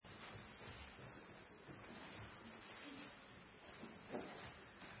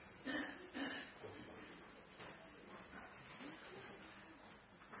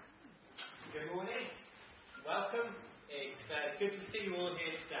good to see you all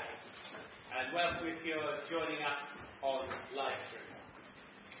here today. And welcome if you're joining us on live stream.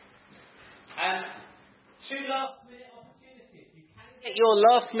 Two last minute opportunities. You can get your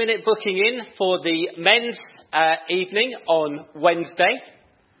last minute booking in for the men's evening on Wednesday.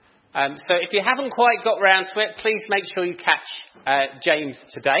 So if you haven't quite got round to it, please make sure you catch James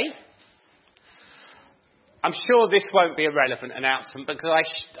today. I'm sure this won't be a relevant announcement because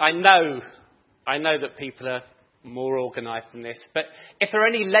I know that people are more organised than this. But if there are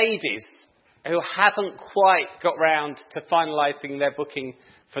any ladies who haven't quite got round to finalising their booking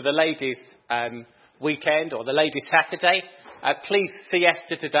for the ladies' weekend or the ladies' Saturday, please see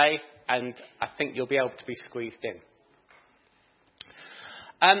Esther today, and I think you'll be able to be squeezed in.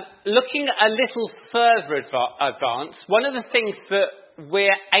 Looking a little further advanced, one of the things that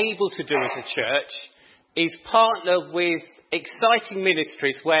we're able to do as a church is partner with exciting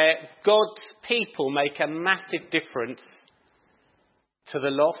ministries where God's people make a massive difference to the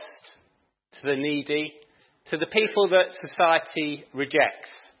lost, to the needy, to the people that society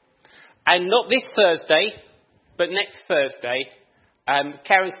rejects. And not this Thursday, but next Thursday,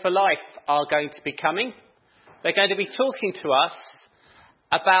 Caring for Life are going to be coming. They're going to be talking to us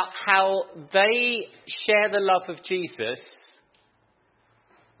about how they share the love of Jesus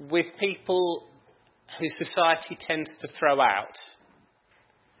with people who society tends to throw out.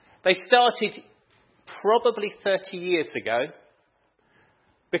 They started probably 30 years ago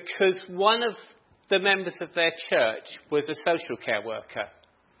because one of the members of their church was a social care worker.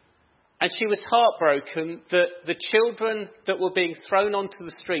 And she was heartbroken that the children that were being thrown onto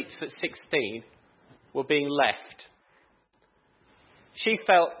the streets at 16 were being left. She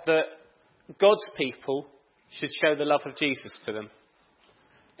felt that God's people should show the love of Jesus to them.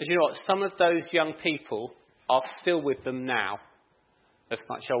 And you know what? Some of those young people are still with them now, as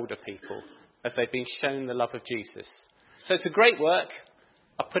much older people, as they've been shown the love of Jesus. So it's a great work.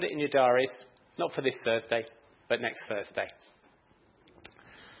 I'll put it in your diaries, not for this Thursday, but next Thursday.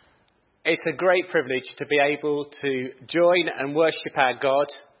 It's a great privilege to be able to join and worship our God.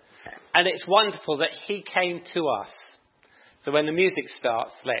 And it's wonderful that He came to us. So when the music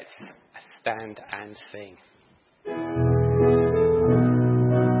starts, let's stand and sing. Oh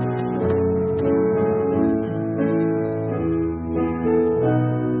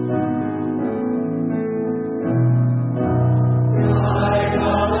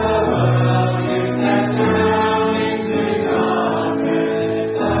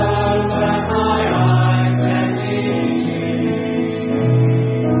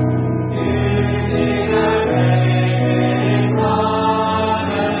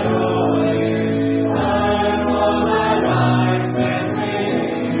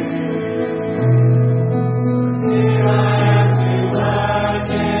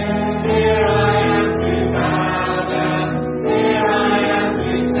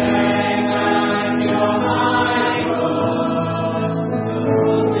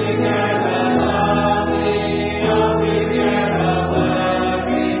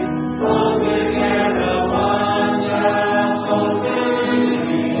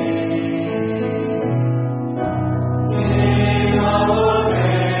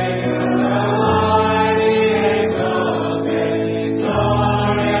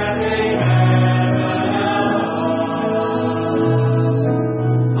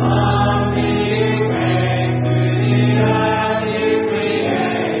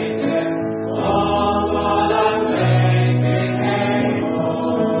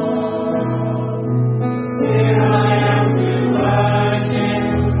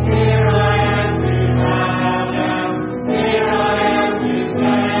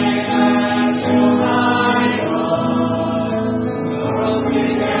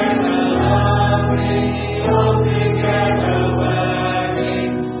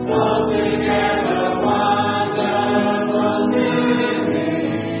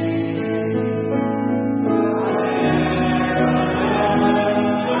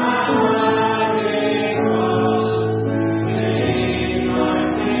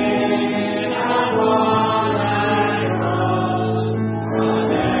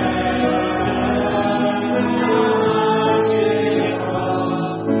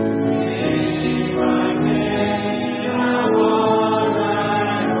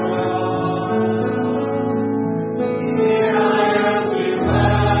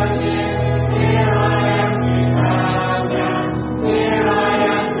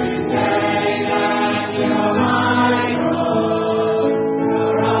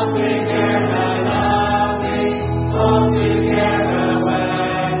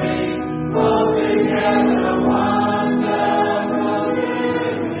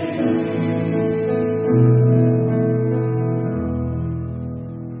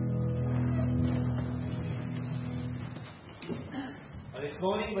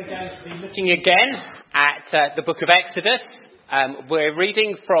Morning, we're going to be looking again at the book of Exodus. We're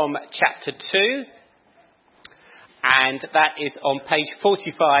reading from chapter 2, and that is on page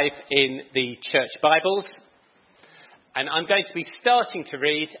 45 in the church Bibles. And I'm going to be starting to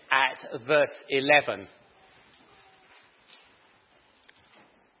read at verse 11.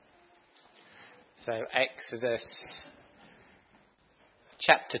 So Exodus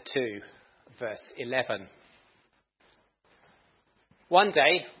chapter 2, verse 11. One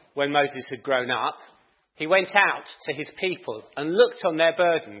day, when Moses had grown up, he went out to his people and looked on their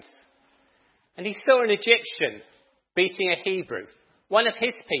burdens. And he saw an Egyptian beating a Hebrew, one of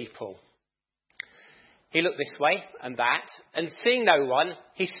his people. He looked this way and that, and seeing no one,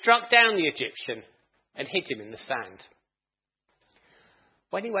 he struck down the Egyptian and hid him in the sand.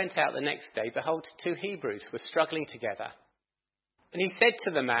 When he went out the next day, behold, two Hebrews were struggling together. And he said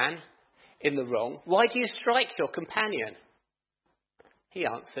to the man in the wrong, "Why do you strike your companion?" He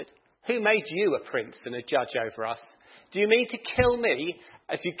answered, "Who made you a prince and a judge over us? Do you mean to kill me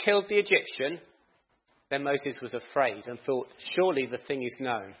as you killed the Egyptian?" Then Moses was afraid and thought, "Surely the thing is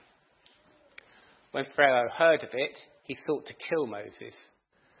known." When Pharaoh heard of it, he sought to kill Moses.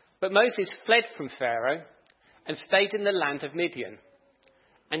 But Moses fled from Pharaoh and stayed in the land of Midian.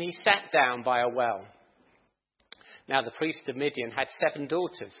 And he sat down by a well. Now the priest of Midian had 7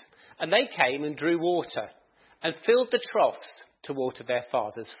 daughters, and they came and drew water and filled the troughs to water their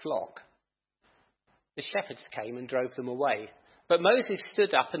father's flock. The shepherds came and drove them away, but Moses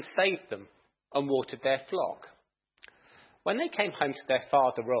stood up and saved them and watered their flock. When they came home to their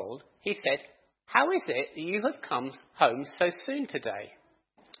father all, he said, "How is it that you have come home so soon today?"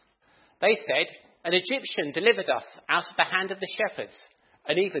 They said, "An Egyptian delivered us out of the hand of the shepherds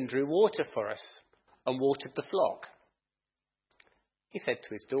and even drew water for us and watered the flock." He said to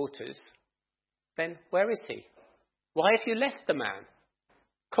his daughters, "Then where is he? Why have you left the man?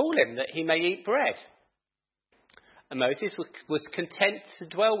 Call him that he may eat bread." And Moses was content to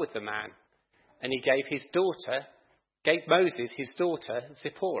dwell with the man, and he gave Moses his daughter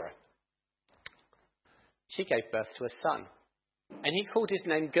Zipporah. She gave birth to a son, and he called his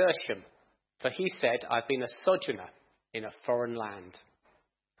name Gershom, for he said, "I've been a sojourner in a foreign land."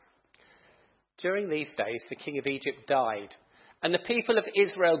 During these days, the king of Egypt died, and the people of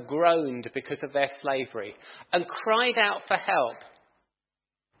Israel groaned because of their slavery and cried out for help.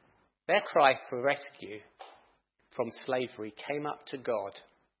 Their cry for rescue from slavery came up to God.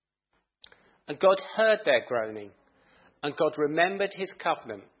 And God heard their groaning, and God remembered his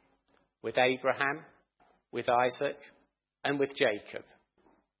covenant with Abraham, with Isaac, and with Jacob.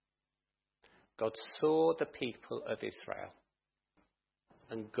 God saw the people of Israel,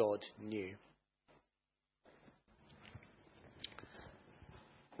 and God knew.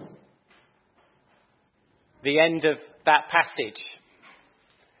 The end of that passage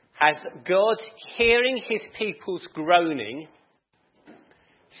has God hearing his people's groaning,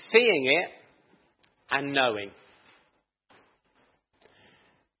 seeing it, and knowing.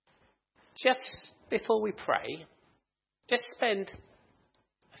 Just before we pray, just spend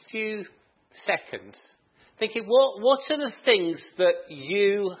a few seconds thinking, what are the things that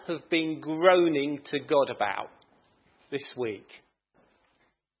you have been groaning to God about this week?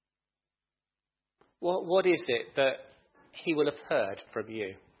 What is it that he will have heard from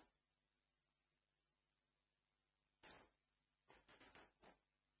you?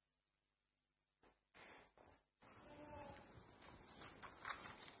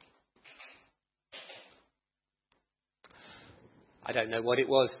 I don't know what it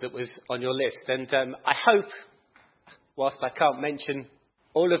was that was on your list, and I hope, whilst I can't mention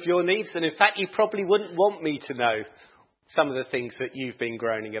all of your needs, and in fact you probably wouldn't want me to know some of the things that you've been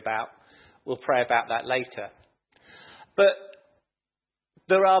groaning about. We'll pray about that later. But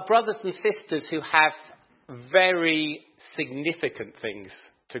there are brothers and sisters who have very significant things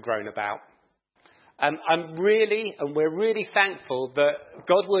to groan about. We're really thankful that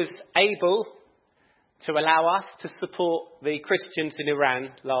God was able to allow us to support the Christians in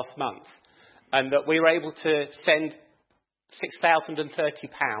Iran last month, and that we were able to send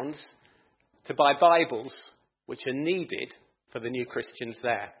 £6,030 to buy Bibles, which are needed for the new Christians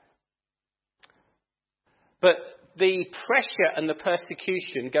there. But the pressure and the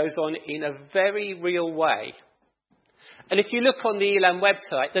persecution goes on in a very real way. And if you look on the Elam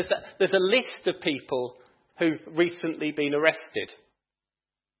website, there's a list of people who've recently been arrested.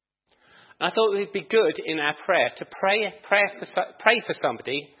 And I thought it would be good in our prayer to pray for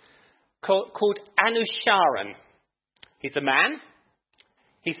somebody called Anusharan. He's a man.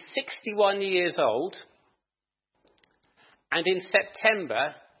 He's 61 years old. And in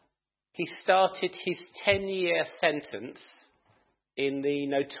September, he started his 10-year sentence in the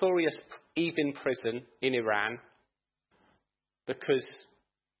notorious Evin prison in Iran because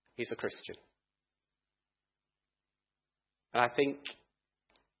he's a Christian. And I think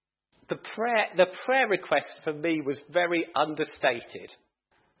the prayer request for me was very understated.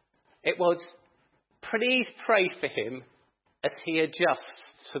 It was, please pray for him as he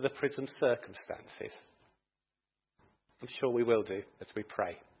adjusts to the prison circumstances. I'm sure we will do as we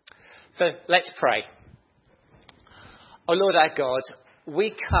pray. So let's pray. Oh Lord our God,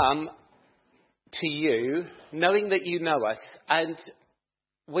 we come to you knowing that you know us, and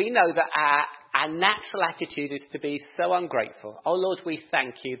we know that our natural attitude is to be so ungrateful. Oh Lord, we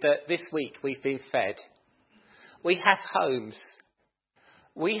thank you that this week we've been fed. We have homes.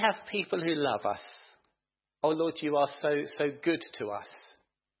 We have people who love us. Oh Lord, you are so good to us.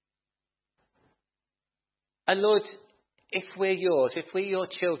 And Lord, if we're yours, if we're your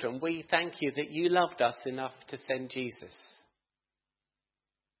children, we thank you that you loved us enough to send Jesus.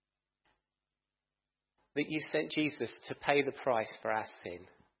 That you sent Jesus to pay the price for our sin.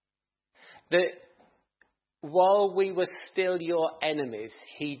 That while we were still your enemies,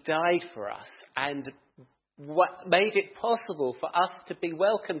 he died for us and what made it possible for us to be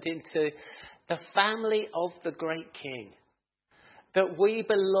welcomed into the family of the great King. That we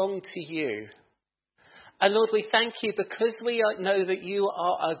belong to you. And Lord, we thank you because we know that you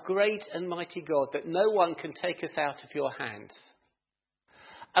are a great and mighty God, that no one can take us out of your hands.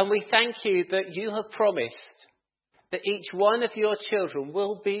 And we thank you that you have promised that each one of your children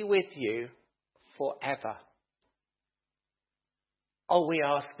will be with you forever. Oh, we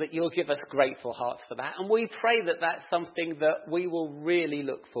ask that you'll give us grateful hearts for that. And we pray that that's something that we will really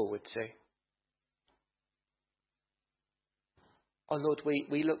look forward to. Oh Lord,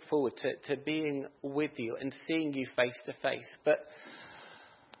 we look forward to being with you and seeing you face to face. But,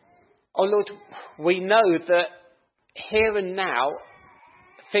 oh Lord, we know that here and now,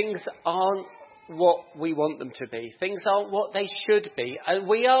 things aren't what we want them to be. Things aren't what they should be. And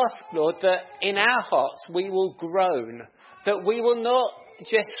we ask, Lord, that in our hearts we will groan. That we will not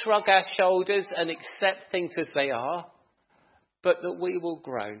just shrug our shoulders and accept things as they are. But that we will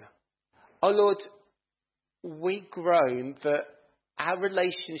groan. Oh Lord, we groan that our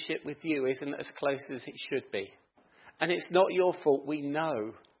relationship with you isn't as close as it should be. And it's not your fault, we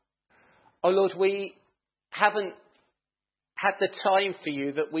know. Oh Lord, we haven't had the time for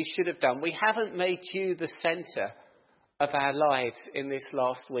you that we should have done. We haven't made you the centre of our lives in this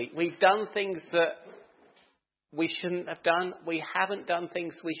last week. We've done things that we shouldn't have done. We haven't done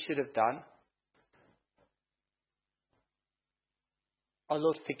things we should have done. Oh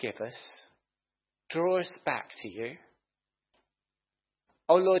Lord, forgive us. Draw us back to you.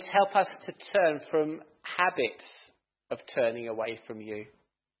 Oh Lord, help us to turn from habits of turning away from you.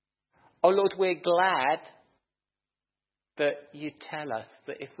 Oh Lord, we're glad that you tell us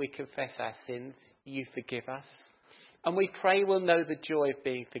that if we confess our sins, you forgive us. And we pray we'll know the joy of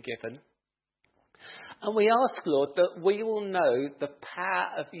being forgiven. And we ask, Lord, that we will know the power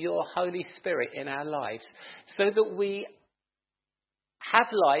of your Holy Spirit in our lives so that we have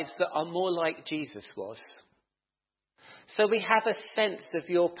lives that are more like Jesus was. So we have a sense of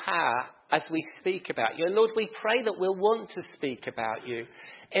your power as we speak about you. And Lord, we pray that we'll want to speak about you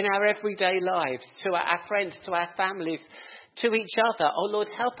in our everyday lives, to our friends, to our families, to each other. Oh Lord,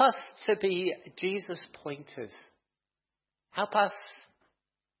 help us to be Jesus pointers. Help us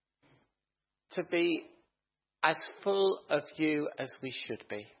to be as full of you as we should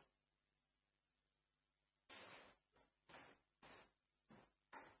be.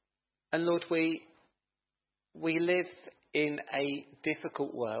 And Lord, we live in a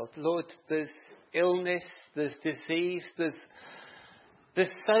difficult world. Lord, there's illness, there's disease,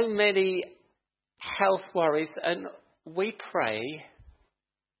 there's so many health worries, and we pray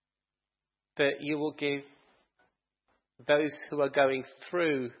that you will give those who are going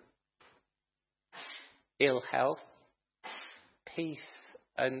through ill health peace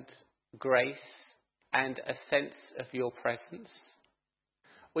and grace and a sense of your presence.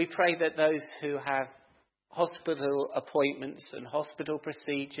 We pray that those who have hospital appointments and hospital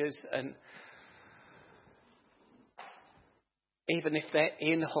procedures, and even if they're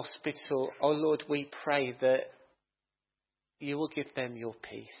in hospital, oh Lord, we pray that you will give them your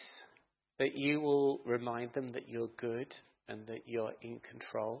peace, that you will remind them that you're good and that you're in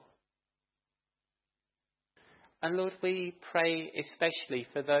control. And Lord, we pray especially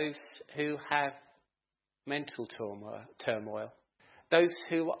for those who have mental turmoil, those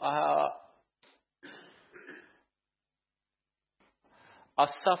who are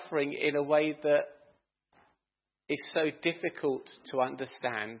suffering in a way that is so difficult to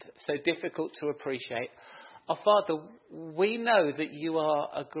understand, so difficult to appreciate. Oh, Father, we know that you are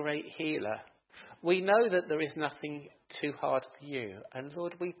a great healer. We know that there is nothing too hard for you. And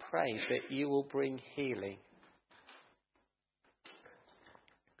Lord, we pray that you will bring healing.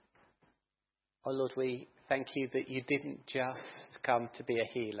 Oh Lord, we thank you that you didn't just come to be a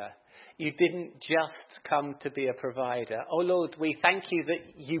healer. You didn't just come to be a provider. Oh Lord, we thank you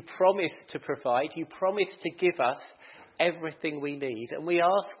that you promised to provide. You promised to give us everything we need. And we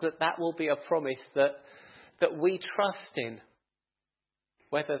ask that that will be a promise that we trust in.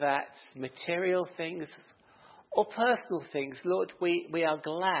 Whether that's material things or personal things. Lord, we are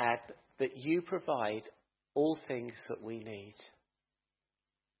glad that you provide all things that we need.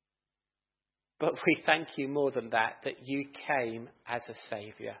 But we thank you more than that you came as a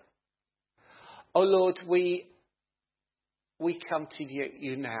saviour. Oh Lord, we come to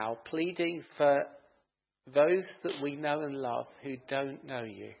you now, pleading for those that we know and love who don't know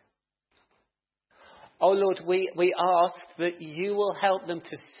you. Oh Lord, we ask that you will help them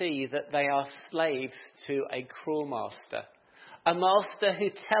to see that they are slaves to a cruel master. A master who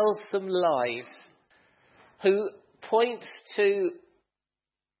tells them lies, who points to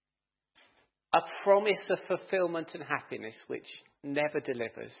a promise of fulfillment and happiness which never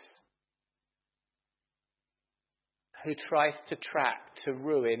delivers. Who tries to trap, to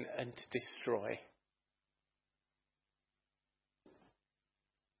ruin and to destroy.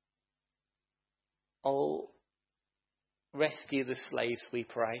 Oh, rescue the slaves, we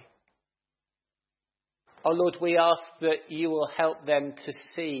pray. Oh Lord, we ask that you will help them to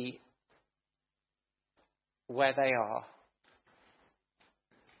see where they are.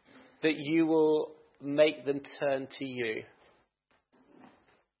 That you will make them turn to you.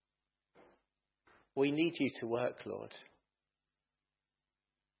 We need you to work, Lord.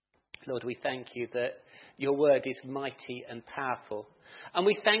 Lord, we thank you that your word is mighty and powerful. And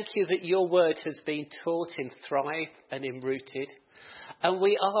we thank you that your word has been taught in Thrive and in Rooted. And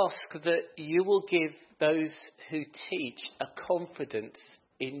we ask that you will give those who teach a confidence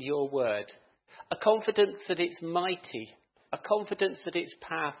in your word. A confidence that it's mighty. A confidence that it's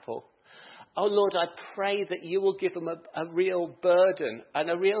powerful. Oh Lord, I pray that you will give them a real burden and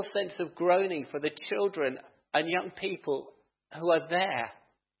a real sense of groaning for the children and young people who are there.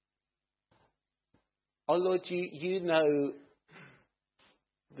 Oh Lord, you know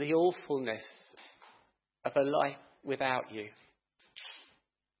the awfulness of a life without you.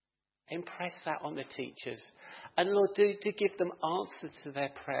 Impress that on the teachers. And Lord, do give them answers to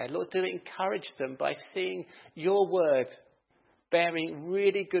their prayer. Lord, do encourage them by seeing your word bearing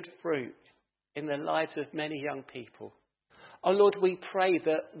really good fruit in the lives of many young people. Oh Lord, we pray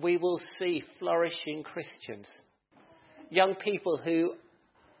that we will see flourishing Christians. Young people who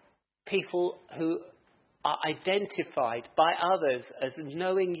are identified by others as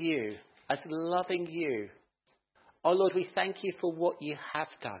knowing you, as loving you. Oh Lord, we thank you for what you have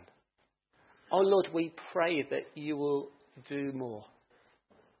done. Oh Lord, we pray that you will do more.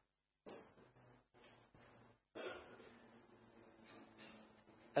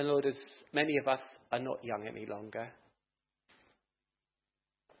 And Lord, as many of us are not young any longer,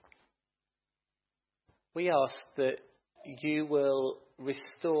 we ask that you will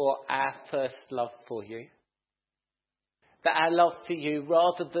restore our first love for you. That our love for you,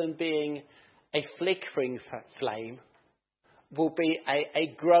 rather than being a flickering flame, will be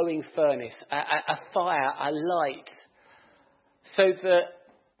a growing furnace, a fire, a light. So that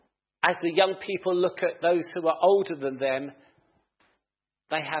as the young people look at those who are older than them,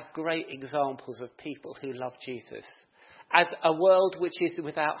 they have great examples of people who love Jesus. As a world which is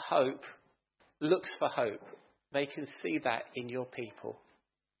without hope looks for hope, they can see that in your people.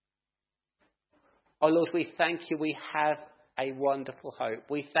 Oh Lord, we thank you we have a wonderful hope.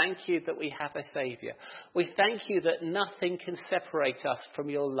 We thank you that we have a Saviour. We thank you that nothing can separate us from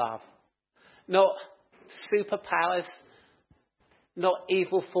your love. Not superpowers, not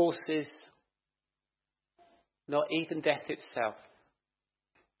evil forces, not even death itself.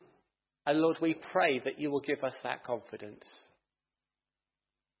 And Lord, we pray that you will give us that confidence.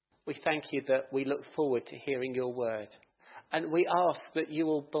 We thank you that we look forward to hearing your word. And we ask that you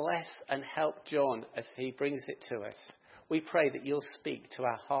will bless and help John as he brings it to us. We pray that you'll speak to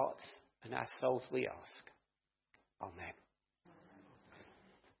our hearts and our souls, we ask. Amen.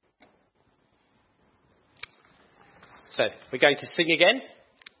 So, we're going to sing again.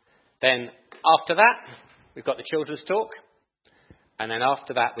 Then after that, we've got the children's talk. And then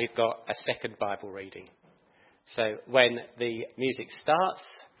after that, we've got a second Bible reading. So when the music starts,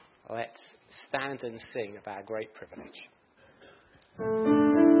 let's stand and sing of our great privilege.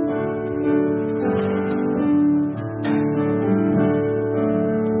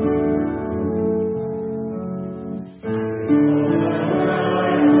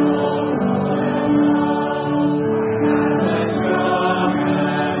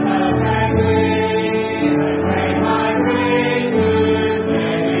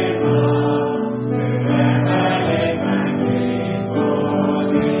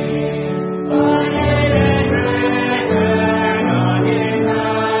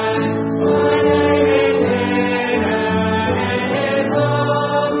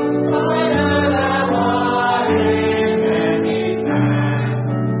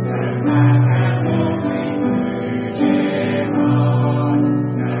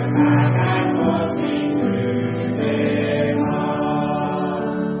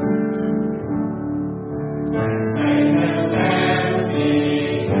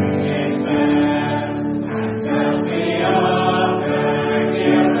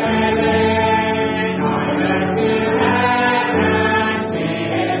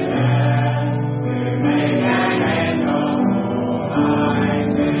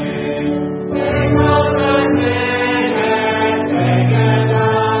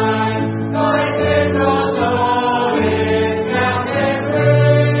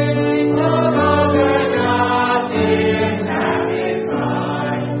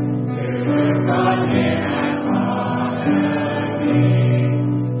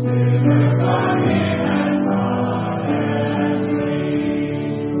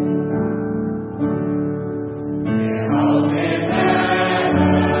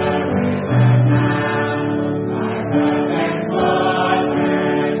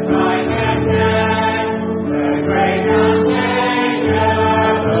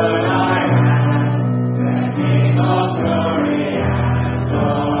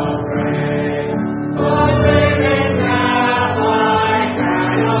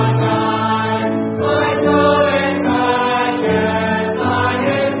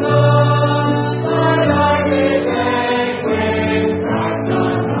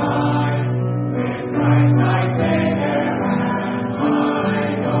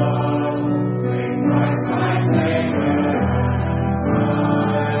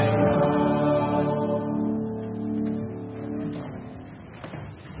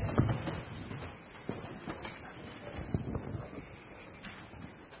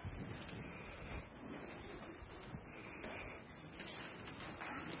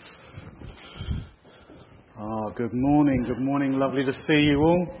 Good morning. Good morning. Lovely to see you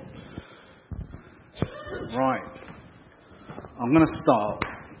all. Right. I'm going to start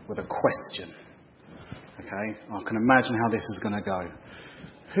with a question. Okay. I can imagine how this is going to go.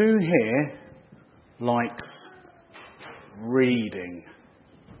 Who here likes reading?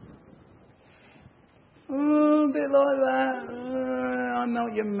 Oh, a bit like that. I know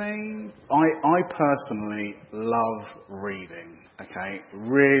what you mean. I personally love reading. Okay.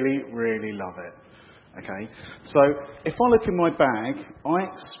 Really, really love it. Okay, so if I look in my bag, I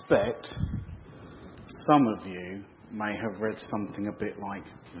expect some of you may have read something a bit like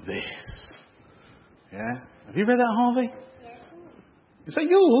this. Yeah? Have you read that, Harvey? Yes. Is that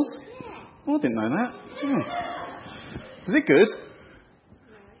yours? Yeah. Oh, I didn't know that. Oh. Is it good?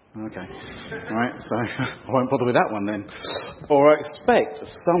 No. Okay. Right, so I won't bother with that one then. Or I expect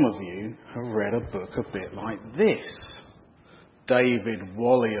some of you have read a book a bit like this. David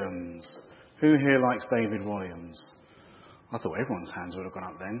Walliams. Who here likes David Walliams? I thought everyone's hands would have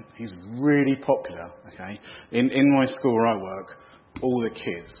gone up then. He's really popular, okay? In my school where I work, all the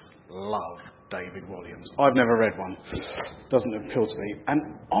kids love David Walliams. I've never read one. Doesn't appeal to me. And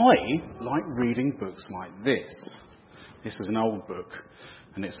I like reading books like this. This is an old book,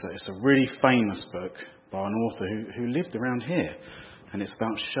 and it's a really famous book by an author who lived around here. And it's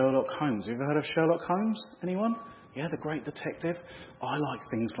about Sherlock Holmes. Have you ever heard of Sherlock Holmes? Anyone? Yeah, the great detective. I like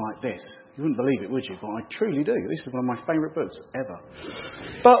things like this. You wouldn't believe it, would you? But I truly do. This is one of my favourite books ever.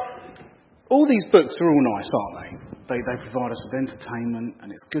 But all these books are all nice, aren't they? They provide us with entertainment,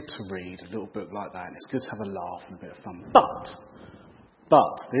 and it's good to read a little book like that, and it's good to have a laugh and a bit of fun.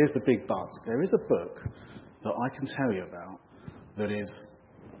 But, here's the big but. There is a book that I can tell you about that is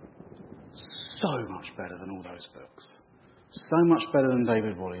so much better than all those books. So much better than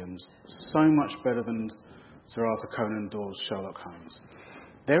David Walliams. So much better than Sir Arthur Conan Doyle's Sherlock Holmes.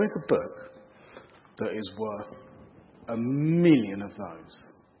 There is a book that is worth 1 million of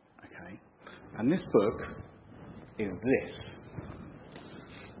those. Okay? And this book is this.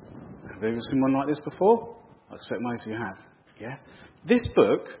 Have you ever seen one like this before? I expect most of you have. Yeah? This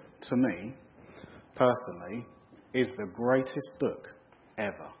book, to me, personally, is the greatest book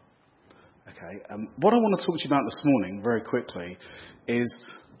ever. Okay? What I want to talk to you about this morning, very quickly, is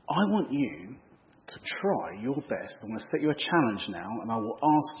I want you to try your best. I'm going to set you a challenge now, and I will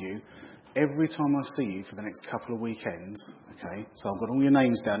ask you every time I see you for the next couple of weekends. Okay, so I've got all your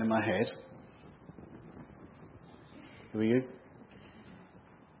names down in my head. Who are you?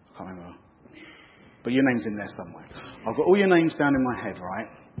 I can't remember. But your name's in there somewhere. I've got all your names down in my head, right?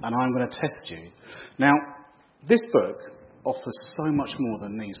 And I'm going to test you. Now, this book offers so much more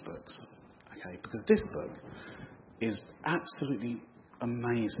than these books. Okay, because this book is absolutely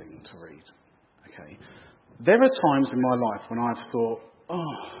amazing to read. Okay. There are times in my life when I've thought,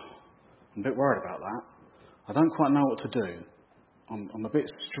 I'm a bit worried about that. I don't quite know what to do. I'm a bit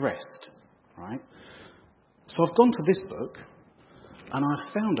stressed, right? So I've gone to this book, and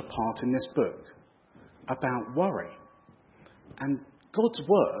I've found a part in this book about worry. And God's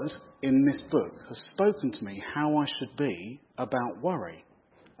word in this book has spoken to me how I should be about worry,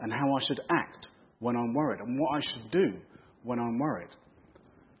 and how I should act when I'm worried, and what I should do when I'm worried.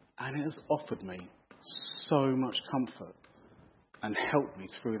 And it has offered me so much comfort and helped me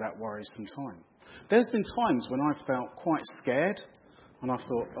through that worrisome time. There's been times when I felt quite scared, and I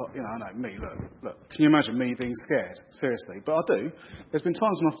thought, I know me, look, can you imagine me being scared? Seriously, but I do. There's been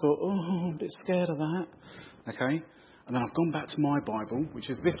times when I thought, I'm a bit scared of that, okay? And then I've gone back to my Bible,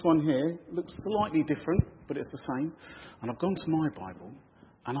 which is this one here. It looks slightly different, but it's the same. And I've gone to my Bible,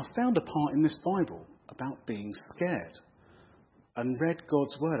 and I found a part in this Bible about being scared, and read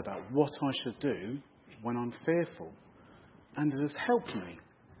God's word about what I should do when I'm fearful. And it has helped me.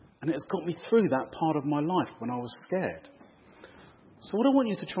 And it has got me through that part of my life when I was scared. So what I want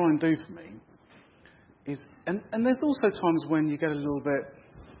you to try and do for me is, and there's also times when you get a little bit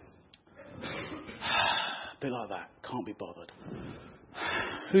like that, can't be bothered.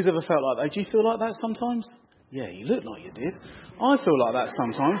 Who's ever felt like that? Do you feel like that sometimes? Yeah, you look like you did. I feel like that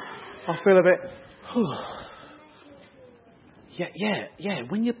sometimes. I feel a bit, Yeah.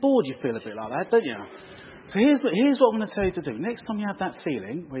 When you're bored, you feel a bit like that, don't you? So here's what I'm going to tell you to do. Next time you have that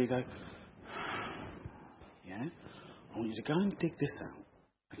feeling where you go, yeah, I want you to go and dig this out,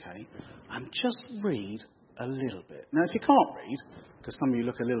 okay, and just read a little bit. Now, if you can't read, because some of you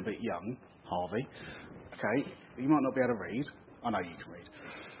look a little bit young, Harvey, okay, you might not be able to read. I know you can read.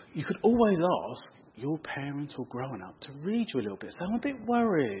 You could always ask your parents or grown up to read you a little bit. Say, I'm a bit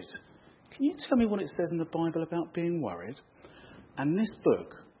worried. Can you tell me what it says in the Bible about being worried? And this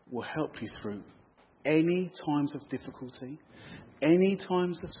book will help you through any times of difficulty, any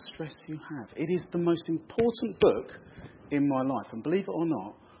times of stress you have. It is the most important book in my life. And believe it or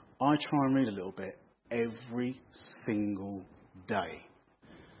not, I try and read a little bit every single day.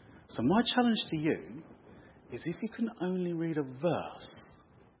 So my challenge to you is if you can only read a verse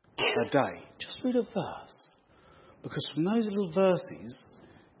a day, just read a verse. Because from those little verses,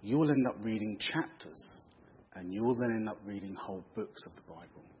 you'll end up reading chapters. And you'll then end up reading whole books of the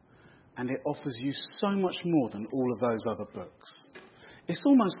Bible. And it offers you so much more than all of those other books. It's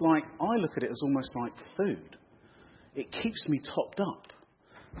almost like, I look at it as almost like food. It keeps me topped up.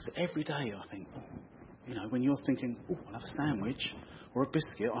 So every day I think, when you're thinking, I'll have a sandwich or a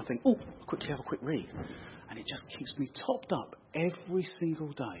biscuit, I think, I'll quickly have a quick read. And it just keeps me topped up every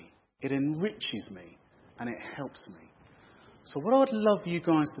single day. It enriches me and it helps me. So what I would love you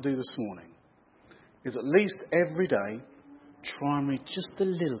guys to do this morning is at least every day try and read just a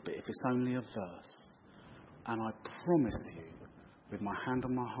little bit, if it's only a verse. And I promise you, with my hand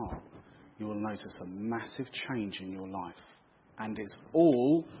on my heart, you will notice a massive change in your life. And it's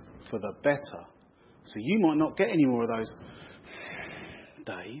all for the better. So you might not get any more of those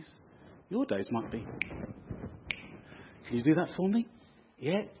days. Your days might be. Can you do that for me?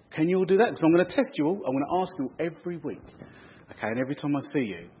 Yeah? Can you all do that? Because I'm going to test you all. I'm going to ask you all every week. Okay, and every time I see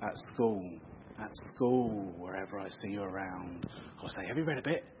you at school, wherever I see you around, I'll say, have you read a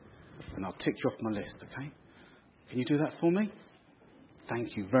bit? And I'll tick you off my list, okay? Can you do that for me?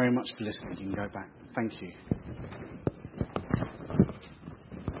 Thank you very much for listening. You can go back. Thank you.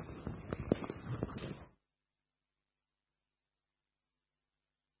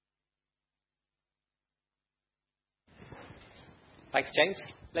 Thanks, James.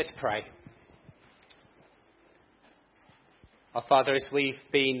 Let's pray. Our Father, as we've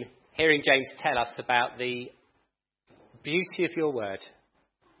been hearing James tell us about the beauty of your word,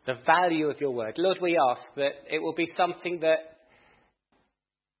 the value of your word, Lord, we ask that it will be something that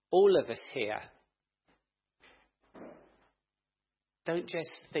all of us here don't just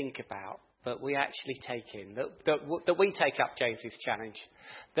think about, but we actually take in, that we take up James's challenge,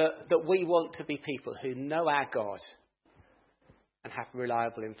 that we want to be people who know our God and have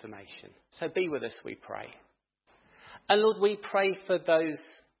reliable information. So be with us, we pray. And Lord, we pray for those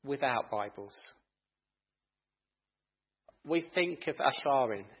without Bibles. We think of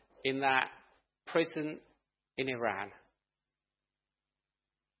Asharin in that prison in Iran.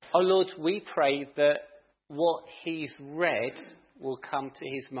 Oh Lord, we pray that what he's read will come to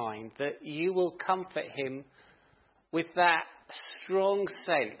his mind, that you will comfort him with that strong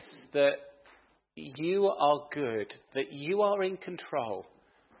sense that you are good, that you are in control,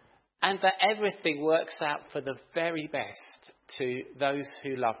 and that everything works out for the very best to those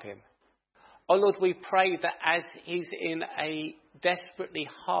who love him. Oh Lord, we pray that as he's in a desperately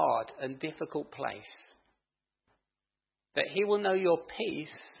hard and difficult place, that he will know your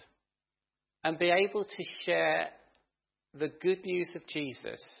peace and be able to share the good news of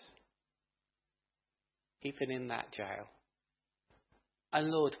Jesus, even in that jail. And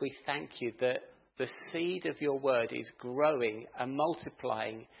Lord, we thank you that the seed of your word is growing and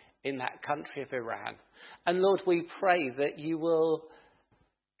multiplying in that country of Iran. And Lord, we pray that you will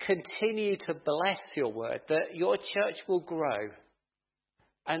continue to bless your word, that your church will grow,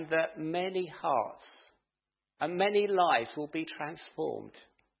 and that many hearts and many lives will be transformed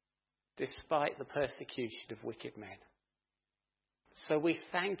despite the persecution of wicked men. So we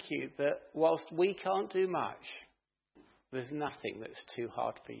thank you that whilst we can't do much, there's nothing that's too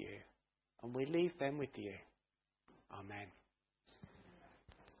hard for you. And we leave them with you. Amen.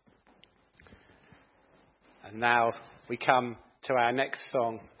 And now we come to our next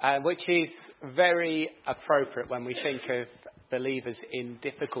song, which is very appropriate when we think of believers in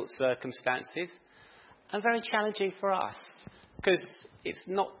difficult circumstances, and very challenging for us, because it's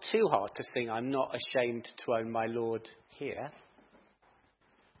not too hard to sing, I'm not ashamed to own my Lord here.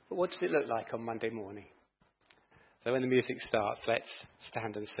 But what does it look like on Monday morning? So when the music starts, let's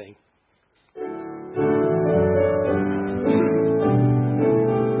stand and sing.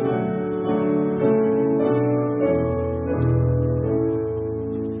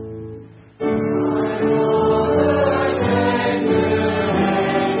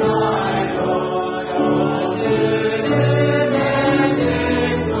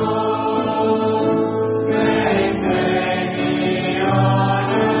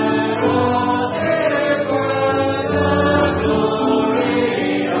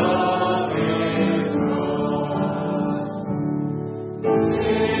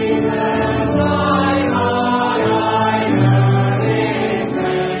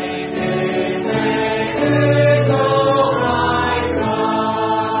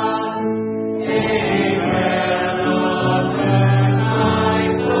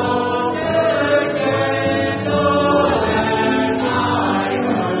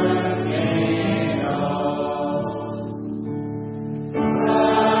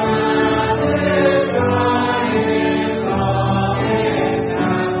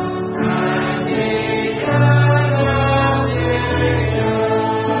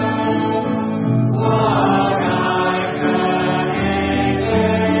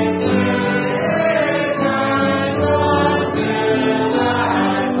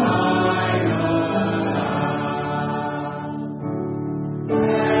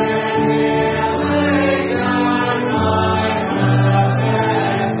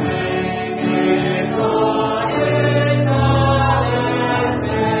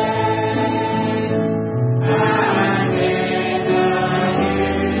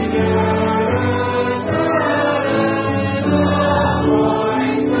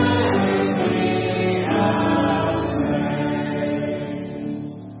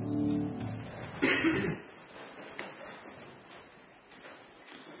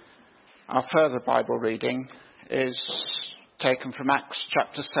 Our further Bible reading is taken from Acts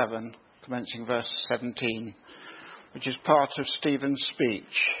chapter 7, commencing verse 17, which is part of Stephen's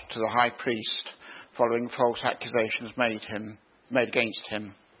speech to the high priest following false accusations made against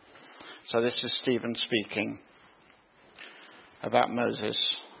him. So this is Stephen speaking about Moses.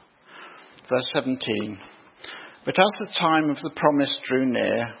 Verse 17. But as the time of the promise drew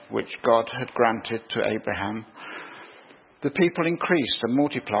near, which God had granted to Abraham, the people increased and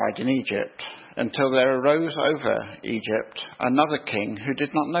multiplied in Egypt, until there arose over Egypt another king who did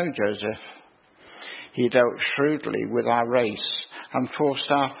not know Joseph. He dealt shrewdly with our race and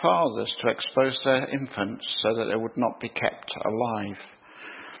forced our fathers to expose their infants so that they would not be kept alive.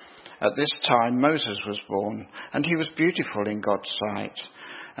 At this time Moses was born, and he was beautiful in God's sight,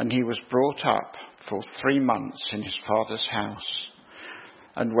 and he was brought up for 3 months in his father's house.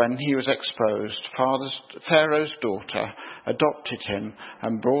 And when he was exposed, Pharaoh's daughter adopted him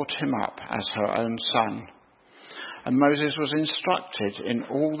and brought him up as her own son. And Moses was instructed in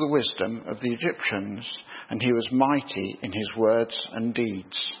all the wisdom of the Egyptians, and he was mighty in his words and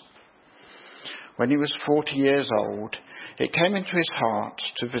deeds. When he was 40 years old, it came into his heart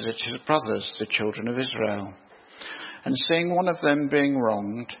to visit his brothers, the children of Israel. And seeing one of them being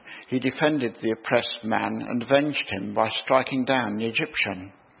wronged, he defended the oppressed man and avenged him by striking down the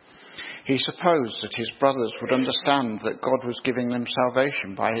Egyptian. He supposed that his brothers would understand that God was giving them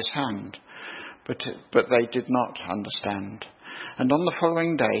salvation by his hand, but they did not understand. And on the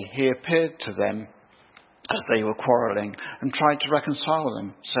following day he appeared to them as they were quarrelling and tried to reconcile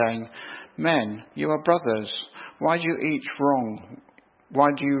them, saying, Men, you are brothers. Why do you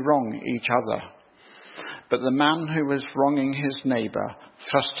wrong each other? But the man who was wronging his neighbour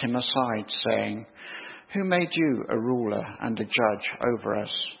thrust him aside, saying, Who made you a ruler and a judge over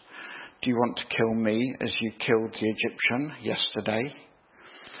us? Do you want to kill me as you killed the Egyptian yesterday?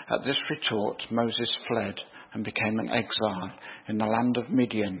 At this retort, Moses fled and became an exile in the land of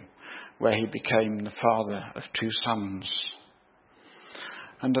Midian, where he became the father of 2 sons.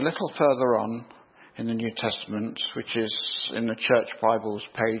 And a little further on in the New Testament, which is in the Church Bibles,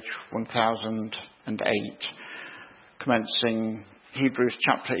 page 1008, commencing Hebrews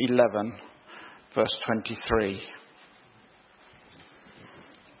chapter 11, verse 23.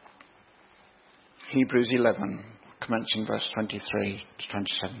 Hebrews 11, commencing verse 23 to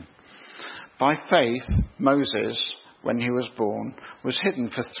 27. By faith, Moses, when he was born, was hidden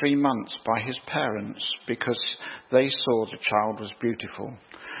for 3 months by his parents because they saw the child was beautiful,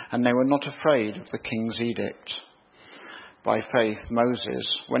 and they were not afraid of the king's edict. By faith, Moses,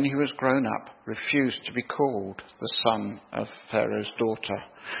 when he was grown up, refused to be called the son of Pharaoh's daughter,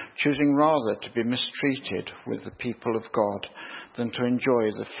 choosing rather to be mistreated with the people of God than to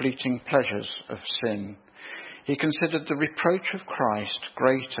enjoy the fleeting pleasures of sin. He considered the reproach of Christ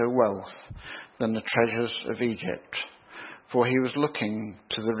greater wealth than the treasures of Egypt, for he was looking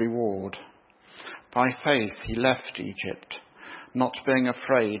to the reward. By faith he left Egypt, not being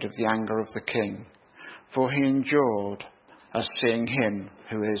afraid of the anger of the king, for he endured as seeing him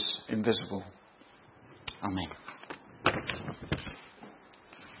who is invisible. Amen.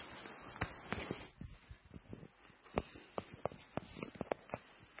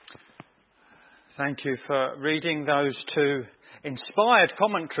 Thank you for reading those 2 inspired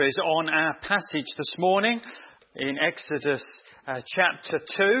commentaries on our passage this morning in Exodus chapter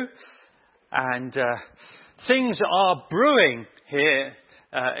 2. And things are brewing here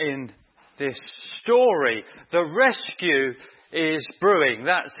in this story. The rescue is brewing.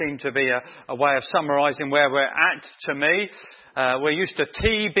 That seemed to be a way of summarising where we're at to me. We're used to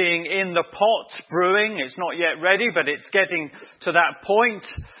tea being in the pot brewing. It's not yet ready, but it's getting to that point.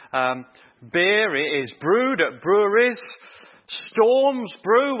 Beer is brewed at breweries. Storms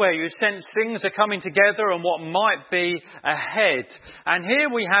brew where you sense things are coming together and what might be ahead. And here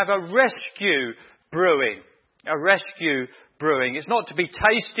we have a rescue brewing. A rescue brewing. It's not to be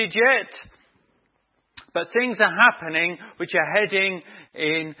tasted yet, but things are happening which are heading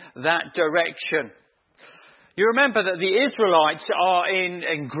in that direction. You remember that the Israelites are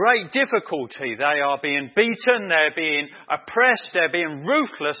in great difficulty. They are being beaten, they're being oppressed, they're being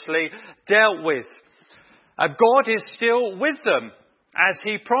ruthlessly dealt with. God is still with them, as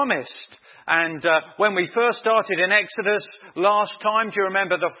he promised. And when we first started in Exodus last time, do you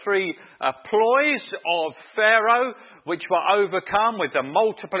remember the 3 ploys of Pharaoh, which were overcome with the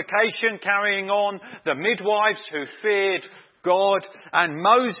multiplication carrying on, the midwives who feared God, and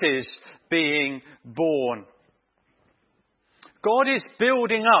Moses being born. God is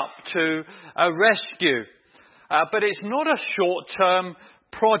building up to a rescue, but it's not a short-term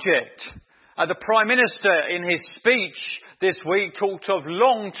project. The Prime Minister in his speech this week talked of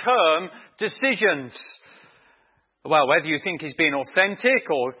long-term decisions. Well, whether you think he's being authentic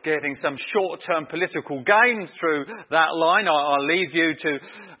or getting some short-term political gain through that line, I'll leave you to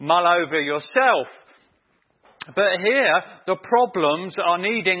mull over yourself. But here, the problems are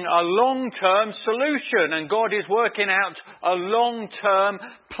needing a long-term solution, and God is working out a long-term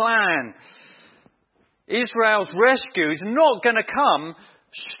plan. Israel's rescue is not going to come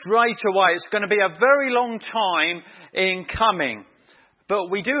straight away. It's going to be a very long time in coming. But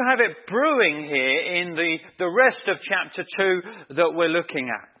we do have it brewing here in the rest of chapter 2 that we're looking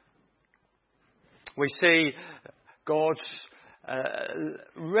at. We see God's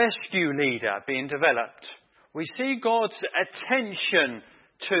rescue leader being developed. We see God's attention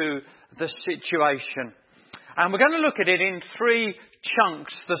to the situation. And we're going to look at it in 3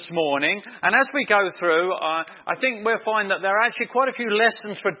 chunks this morning. And as we go through, I think we'll find that there are actually quite a few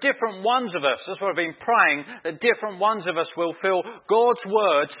lessons for different ones of us. That's what I've been praying, that different ones of us will feel God's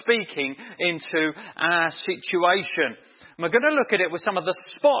word speaking into our situation. And we're going to look at it with some of the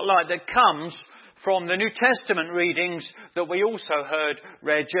spotlight that comes from the New Testament readings that we also heard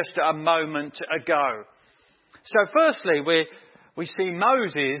read just a moment ago. So firstly, we see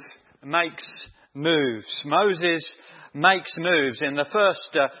Moses makes moves. Moses makes moves in the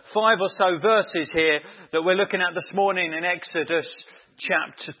first 5 or so verses here that we're looking at this morning in Exodus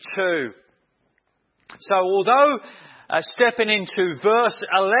chapter 2. So although stepping into verse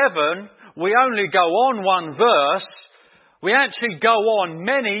 11, we only go on one verse, we actually go on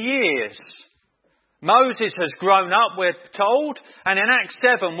many years. Moses has grown up, we're told, and in Acts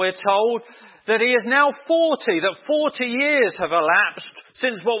 7 we're told that he is now 40, that 40 years have elapsed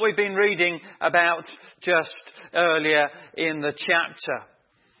since what we've been reading about just earlier in the chapter.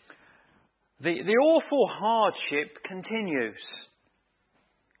 The awful hardship continues.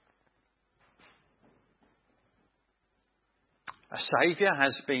 A saviour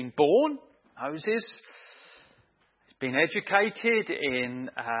has been born, Moses. He's been educated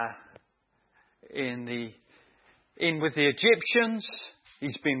with the Egyptians.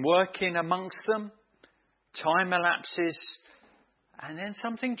 He's been working amongst them. Time elapses, and then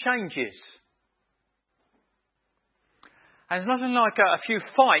something changes. And there's nothing like a few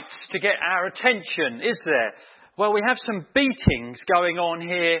fights to get our attention, is there? Well, we have some beatings going on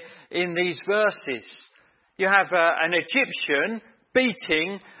here in these verses. You have an Egyptian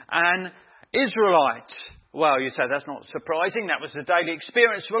beating an Israelite. Well, you say that's not surprising. That was the daily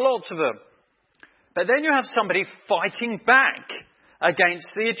experience for lots of them. But then you have somebody fighting back against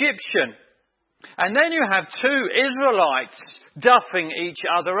the Egyptian. And then you have 2 Israelites duffing each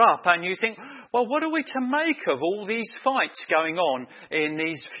other up. And you think, well, what are we to make of all these fights going on in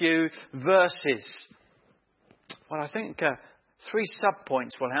these few verses? Well, I think 3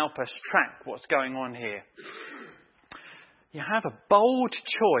 sub-points will help us track what's going on here. You have a bold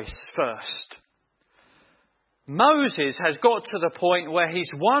choice first. Moses has got to the point where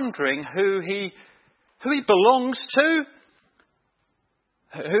he's wondering who he belongs to,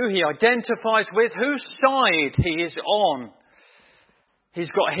 who he identifies with, whose side he is on. He's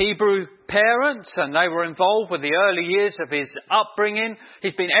got Hebrew parents, and they were involved with the early years of his upbringing.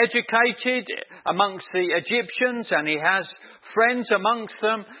 He's been educated amongst the Egyptians, and he has friends amongst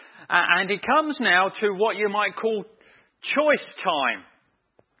them. And he comes now to what you might call choice time.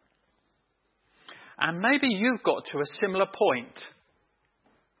 And maybe you've got to a similar point.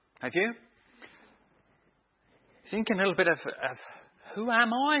 Have you? Thinking a little bit of who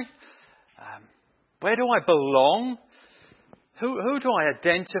am I? Where do I belong? Who do I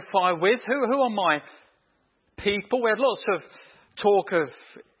identify with? Who are my people? We had lots of talk of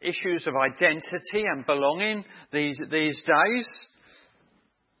issues of identity and belonging these days.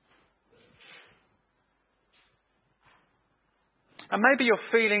 And maybe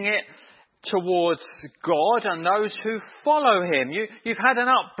you're feeling it towards God and those who follow him. You've had an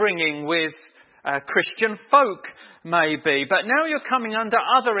upbringing with Christian folk, maybe, but now you're coming under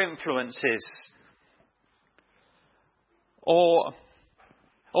other influences. Or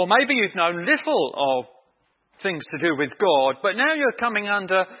maybe you've known little of things to do with God, but now you're coming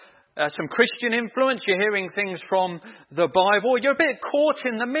under some Christian influence. You're hearing things from the Bible. You're a bit caught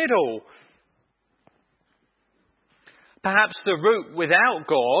in the middle. Perhaps the route without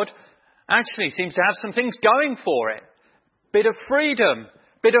God actually seems to have some things going for it. Bit of freedom,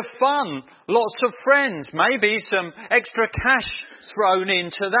 bit of fun, lots of friends, maybe some extra cash thrown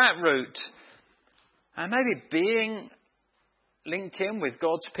into that route. And maybe being linked in with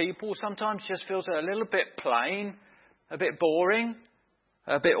God's people sometimes just feels a little bit plain, a bit boring,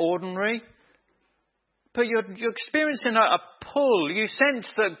 a bit ordinary. But you're experiencing a pull. You sense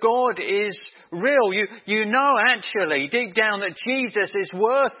that God is real. You know actually deep down that Jesus is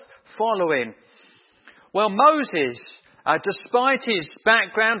worth following. Well, Moses, despite his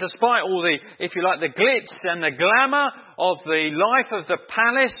background, despite all the, if you like, the glitz and the glamour of the life of the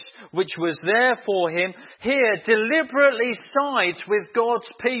palace, which was there for him, here deliberately sides with God's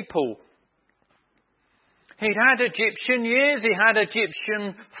people. He'd had Egyptian years, he had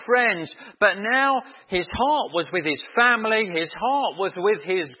Egyptian friends, but now his heart was with his family, his heart was with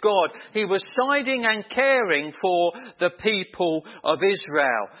his God. He was siding and caring for the people of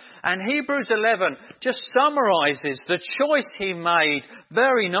Israel. And Hebrews 11 just summarises the choice he made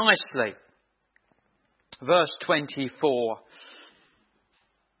very nicely. Verse 24.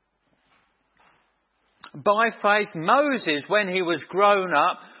 By faith, Moses, when he was grown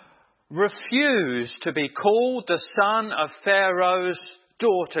up, refused to be called the son of Pharaoh's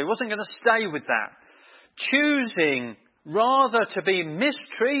daughter. He wasn't going to stay with that. Choosing rather to be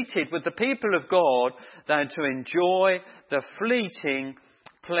mistreated with the people of God than to enjoy the fleeting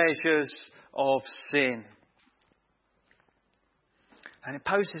pleasures of sin. And it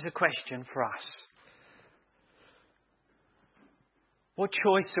poses a question for us. What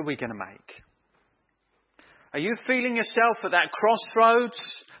choice are we going to make? Are you feeling yourself at that crossroads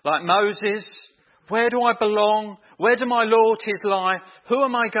like Moses? Where do I belong? Where do my loyalties lie? Who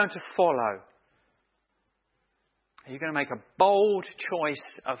am I going to follow? Are you going to make a bold choice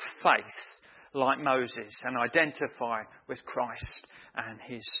of faith like Moses and identify with Christ and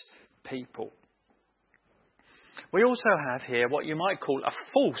his people? We also have here what you might call a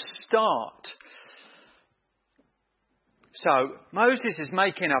false start. So, Moses is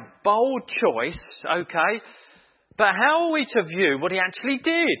making a bold choice, okay, but how are we to view what he actually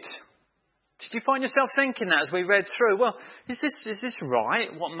did? Did you find yourself thinking that as we read through? Well, is this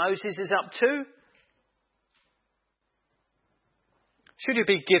right, what Moses is up to? Should he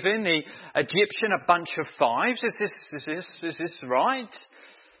be giving the Egyptian a bunch of fives? Is this right?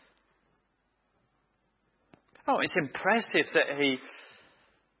 Oh, it's impressive that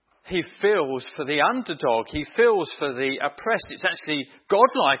he feels for the underdog. He feels for the oppressed. It's actually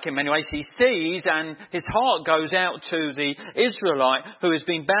godlike in many ways. He sees and his heart goes out to the Israelite who has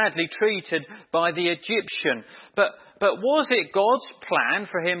been badly treated by the Egyptian. But was it God's plan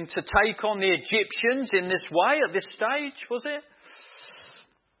for him to take on the Egyptians in this way at this stage? Was it?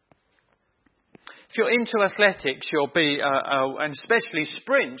 If you're into athletics, you'll be, and especially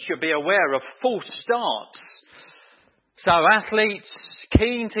sprints, you'll be aware of false starts. So athletes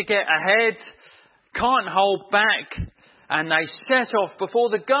keen to get ahead, can't hold back, and they set off before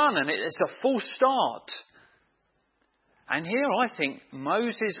the gun, and it's a false start. And here I think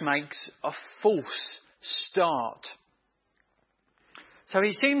Moses makes a false start. So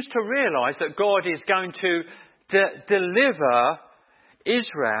he seems to realise that God is going to deliver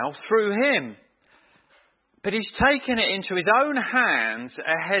Israel through him. But he's taken it into his own hands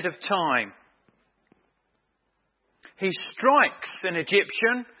ahead of time. He strikes an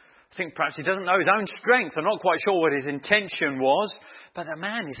Egyptian. I think perhaps he doesn't know his own strength. I'm not quite sure what his intention was. But the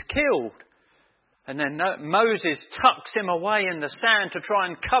man is killed. And then Moses tucks him away in the sand to try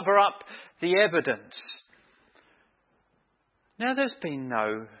and cover up the evidence. Now there's been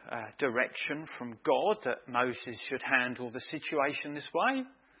no direction from God that Moses should handle the situation this way.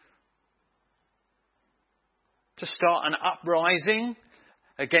 To start an uprising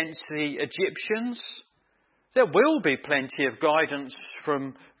against the Egyptians. There will be plenty of guidance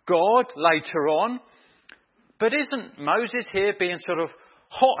from God later on. But isn't Moses here being sort of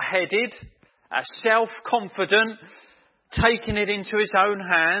hot-headed, self-confident, taking it into his own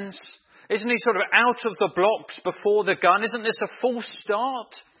hands? Isn't he sort of out of the blocks before the gun? Isn't this a false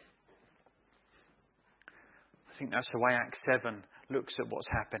start? I think that's the way Acts 7 looks at what's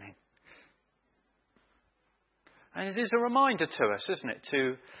happening. And it is a reminder to us, isn't it,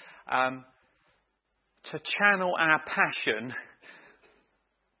 to channel our passion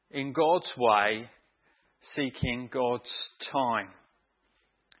in God's way, seeking God's time.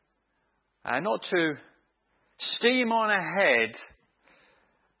 And not to steam on ahead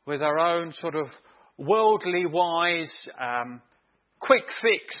with our own sort of worldly wise, quick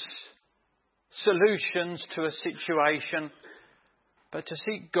fix solutions to a situation, but to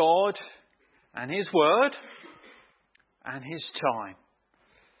seek God and His Word and His time.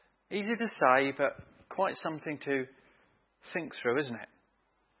 Easy to say, but quite something to think through, isn't it?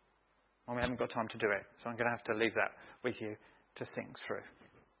 Well, we haven't got time to do it, so I'm going to have to leave that with you to think through.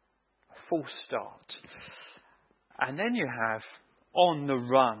 A false start. And then you have on the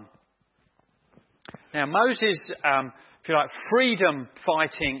run. Now, Moses, if you like,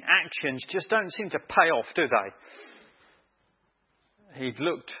 freedom-fighting actions just don't seem to pay off, do they? he'd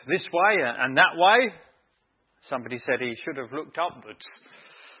looked this way and that way. Somebody said he should have looked upwards.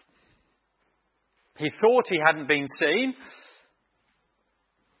 He thought he hadn't been seen,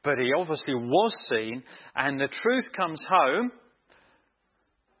 but he obviously was seen, and the truth comes home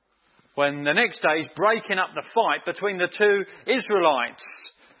when the next day he's breaking up the fight between the two Israelites.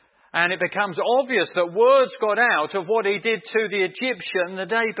 And it becomes obvious that words got out of what he did to the Egyptian the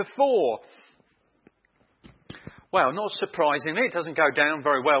day before. Well, not surprisingly, it doesn't go down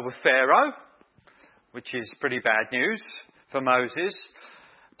very well with Pharaoh, which is pretty bad news for Moses.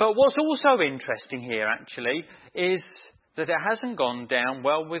 But what's also interesting here, actually, is that it hasn't gone down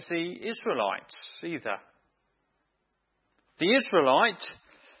well with the Israelites either. The Israelite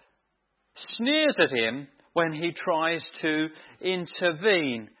sneers at him when he tries to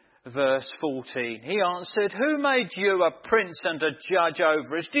intervene. Verse 14. He answered, "Who made you a prince and a judge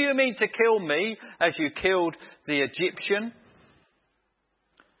over us? Do you mean to kill me as you killed the Egyptian?"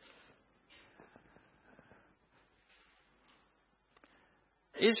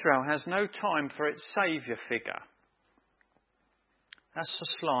 Israel has no time for its saviour figure. That's the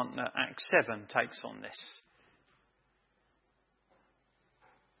slant that Acts 7 takes on this.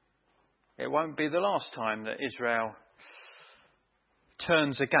 It won't be the last time that Israel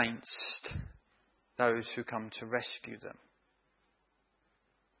turns against those who come to rescue them.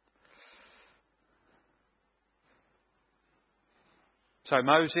 So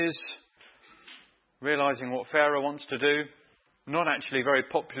Moses, realising what Pharaoh wants to do, not actually very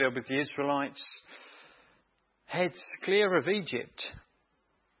popular with the Israelites, heads clear of Egypt.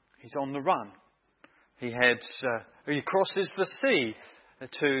 He's on the run. He crosses the sea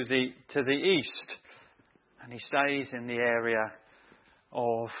to the east, and he stays in the area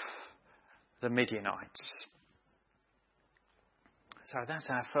of the Midianites. So that's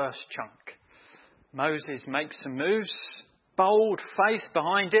our first chunk. Moses makes some moves, bold faith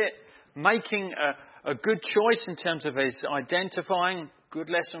behind it, making a good choice in terms of his identifying. Good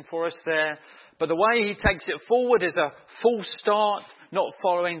lesson for us there. But the way he takes it forward is a false start, not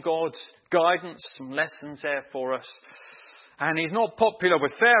following God's guidance. Some lessons there for us. And he's not popular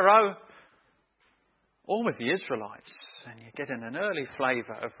with Pharaoh or with the Israelites. And you're getting an early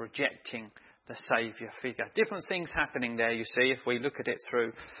flavour of rejecting the Saviour figure. Different things happening there, you see, if we look at it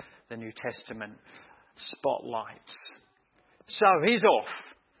through the New Testament spotlights. So he's off.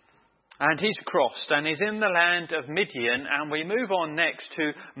 And he's crossed and he's in the land of Midian. And we move on next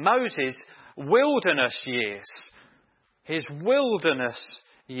to Moses' wilderness years. His wilderness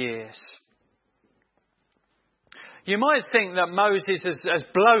years. You might think that Moses has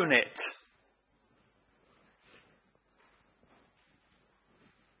blown it.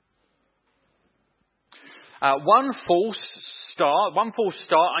 One false start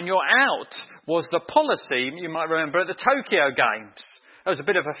and you're out was the policy, you might remember, at the Tokyo Games. There was a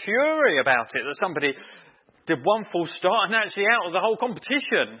bit of a fury about it, that somebody did one false start and actually out of the whole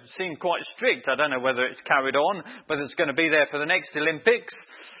competition. It seemed quite strict. I don't know whether it's carried on, whether it's going to be there for the next Olympics.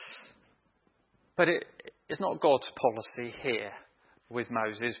 But it's not God's policy here with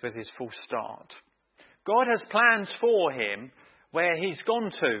Moses, with his false start. God has plans for him where he's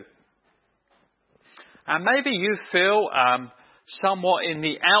gone to. And maybe you feel somewhat in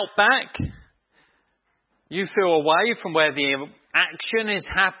the outback. You feel away from where the action is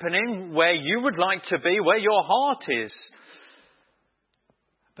happening, where you would like to be, where your heart is.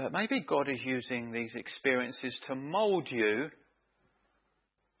 But maybe God is using these experiences to mould you,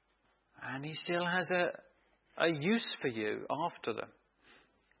 and he still has a use for you after them.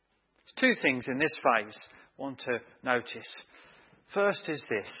 There's two things in this phase I want to notice. First is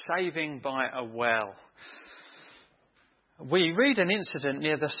this, saving by a well. We read an incident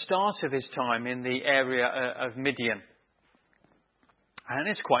near the start of his time in the area of Midian. And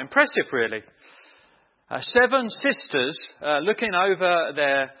it's quite impressive, really. 7 sisters, looking over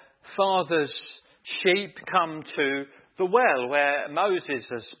their father's sheep, come to the well where Moses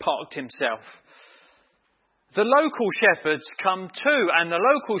has parked himself. The local shepherds come too, and the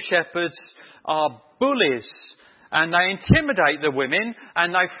local shepherds are bullies. And they intimidate the women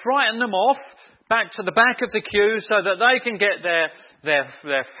and they frighten them off back to the back of the queue so that they can get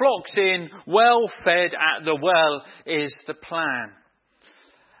their flocks in, well fed at the well is the plan.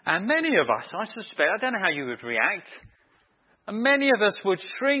 And many of us, I suspect, I don't know how you would react, and many of us would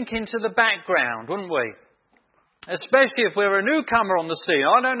shrink into the background, wouldn't we? Especially if we're a newcomer on the scene.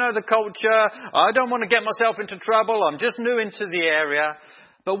 I don't know the culture. I don't want to get myself into trouble. I'm just new into the area.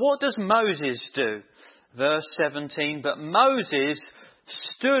 But what does Moses do? Verse 17, but Moses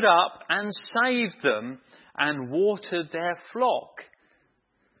stood up and saved them and watered their flock.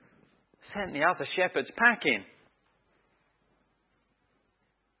 Sent the other shepherds packing.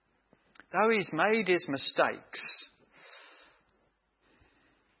 though he's made his mistakes,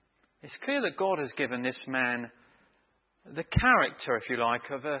 it's clear that God has given this man the character, if you like,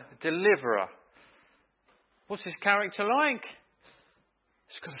 of a deliverer. What's his character like?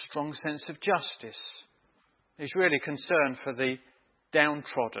 He's got a strong sense of justice. He's really concerned for the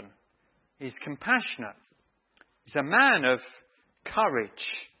downtrodden. He's compassionate. He's a man of courage.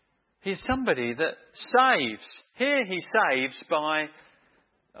 He's somebody that saves. Here he saves by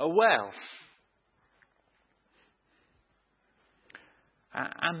a well.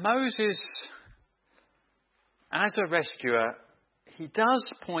 And Moses, as a rescuer, he does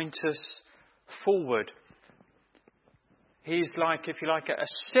point us forward. He's like, if you like, a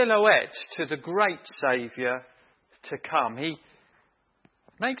silhouette to the great Saviour to come. He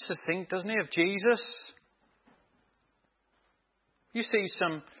makes us think, doesn't he, of Jesus? You see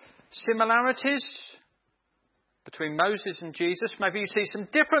some similarities between Moses and Jesus. Maybe you see some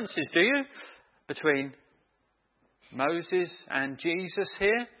differences, do you, between Moses and Jesus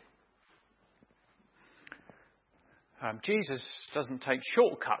here? Jesus doesn't take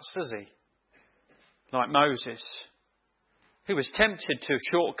shortcuts, does he? Like Moses. He was tempted to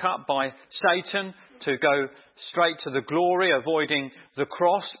shortcut by Satan to go straight to the glory, avoiding the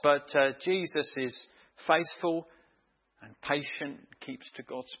cross. But Jesus is faithful and patient, keeps to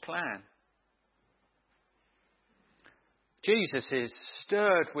God's plan. Jesus is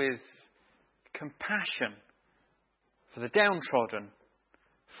stirred with compassion for the downtrodden,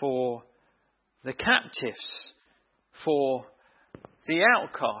 for the captives, for the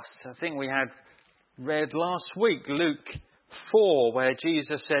outcasts. I think we had read last week, Luke 4, where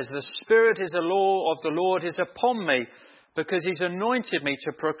Jesus says, "The Spirit is of the Lord is upon me, because he's anointed me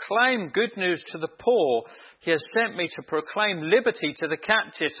to proclaim good news to the poor. He has sent me to proclaim liberty to the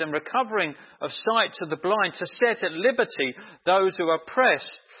captives and recovering of sight to the blind, to set at liberty those who are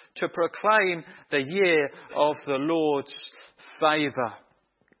oppressed, to proclaim the year of the Lord's favour."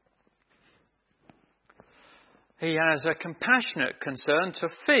 He has a compassionate concern to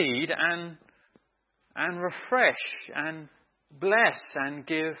feed and refresh and bless and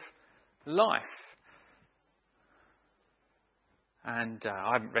give life. And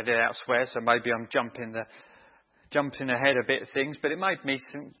I haven't read it elsewhere, so maybe I'm jumping ahead a bit of things, but it made me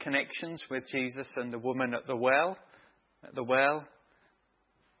some connections with Jesus and the woman at the well,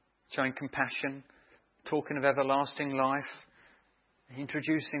 showing compassion, talking of everlasting life,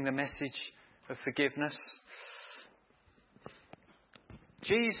 introducing the message of forgiveness.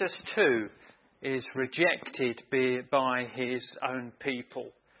 Jesus too is rejected by his own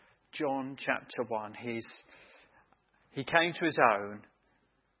people. John chapter 1, he came to his own,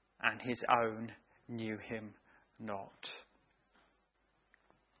 and his own knew him not.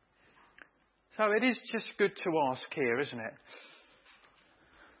 So it is just good to ask here, isn't it?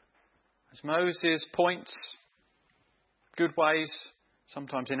 As Moses points good ways,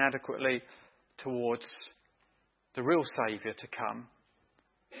 sometimes inadequately, towards the real Saviour to come,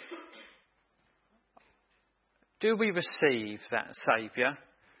 do we receive that Saviour,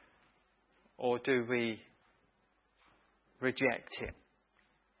 or do we reject him?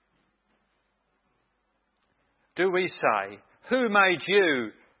 Do we say, "Who made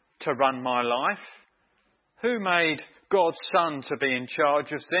you to run my life? Who made God's Son to be in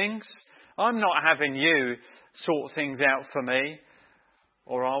charge of things? I'm not having you sort things out for me."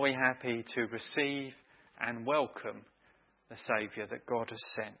 Or are we happy to receive and welcome the Saviour that God has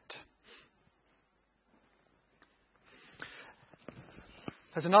sent?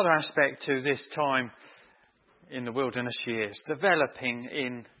 There's another aspect to this time in the wilderness years, developing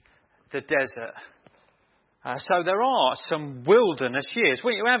in the desert. So there are some wilderness years.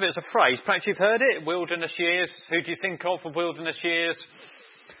 We have it as a phrase. Perhaps you've heard it, wilderness years. Who do you think of for wilderness years?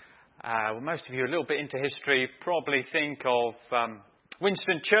 Well, most of you are a little bit into history probably think of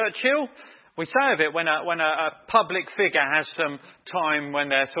Winston Churchill. We say of it when a public figure has some time when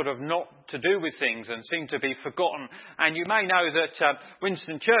they're sort of not to do with things and seem to be forgotten. And you may know that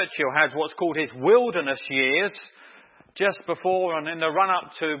Winston Churchill had what's called his wilderness years just before and in the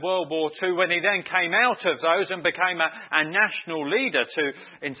run-up to World War II, when he then came out of those and became a national leader to,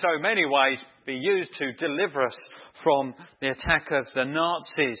 in so many ways, be used to deliver us from the attack of the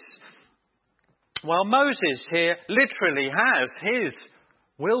Nazis. Well, Moses here literally has his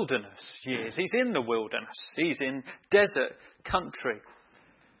wilderness years. He's in the wilderness. He's in desert country.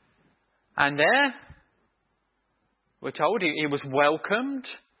 And there, we're told he was welcomed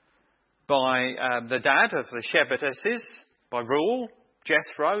by the dad of the shepherdesses, by Reuel.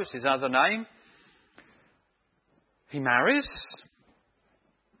 Jethro is his other name. He marries.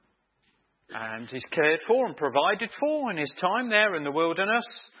 And he's cared for and provided for in his time there in the wilderness.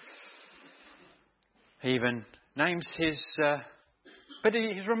 He even names his... but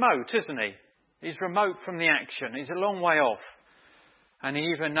he's remote, isn't he? He's remote from the action. He's a long way off. And he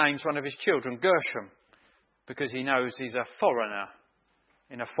even names one of his children Gershom, because he knows he's a foreigner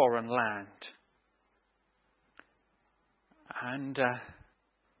in a foreign land. And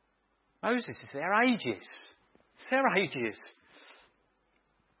Moses is their ages. It's their ages.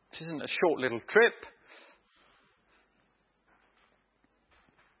 This isn't a short little trip.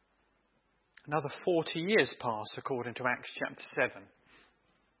 Another 40 years pass, according to Acts chapter 7.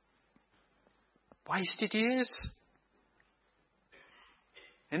 Wasted years?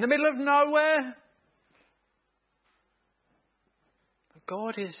 In the middle of nowhere? But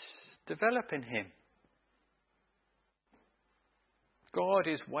God is developing him. God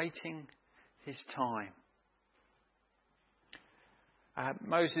is waiting his time.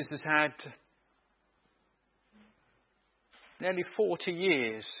 Moses has had nearly 40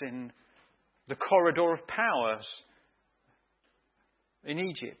 years in the corridor of powers in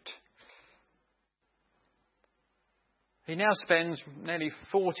Egypt. He now spends nearly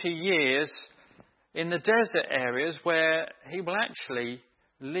 40 years in the desert areas where he will actually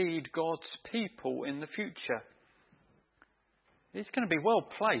lead God's people in the future. He's going to be well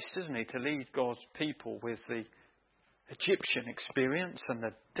placed, isn't he, to lead God's people with the Egyptian experience and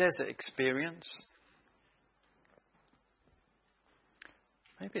the desert experience.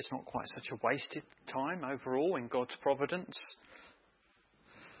 Maybe it's not quite such a wasted time overall in God's providence.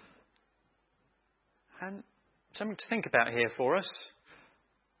 And something to think about here for us.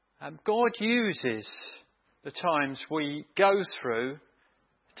 God uses the times we go through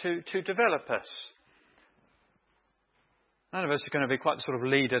to develop us. None of us are going to be quite the sort of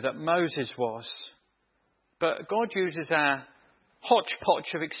leader that Moses was. But God uses our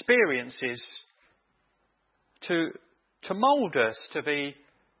hodgepodge of experiences to mould us to be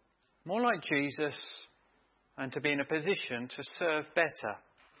more like Jesus and to be in a position to serve better.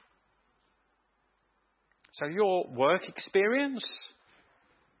 So your work experience,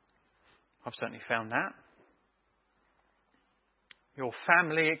 I've certainly found that. Your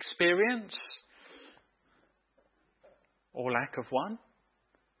family experience, or lack of one.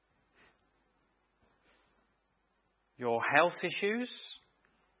 Your health issues.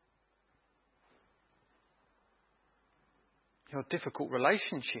 Your difficult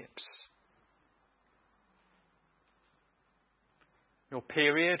relationships. Your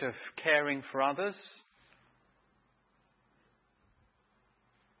period of caring for others.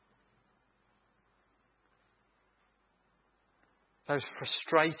 Those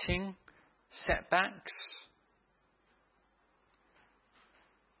frustrating setbacks.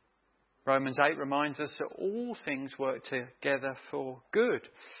 Romans 8 reminds us that all things work together for good.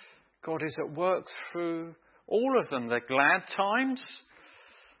 God is at work through all of them. The glad times,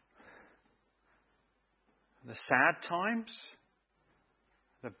 the sad times,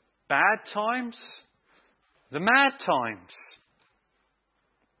 the bad times, the mad times.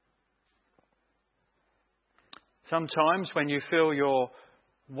 Sometimes when you feel you're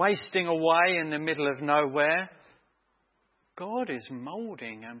wasting away in the middle of nowhere, God is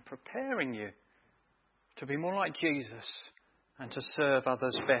moulding and preparing you to be more like Jesus and to serve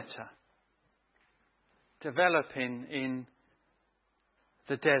others better. Developing in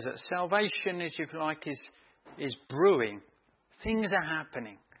the desert. Salvation, as you like, is brewing. Things are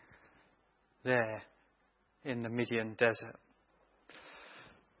happening there in the Midian desert.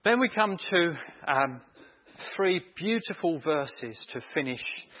 Then we come to 3 beautiful verses to finish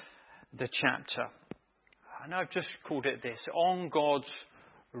the chapter. And I've just called it this, on God's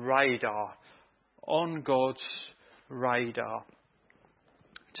radar. On God's radar.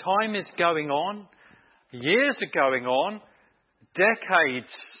 Time is going on. Years are going on.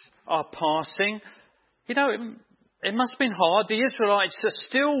 Decades are passing. You know, it must have been hard. The Israelites are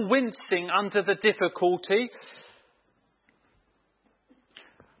still wincing under the difficulty.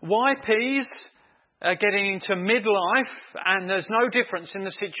 YPs are getting into midlife and there's no difference in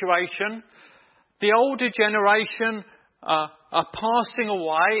the situation. The older generation are passing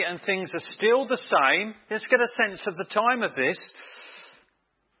away and things are still the same. Let's get a sense of the time of this.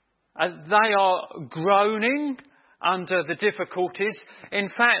 They are groaning under the difficulties. In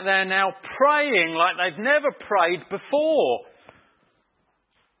fact, they're now praying like they've never prayed before.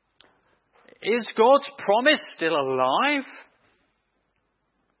 Is God's promise still alive?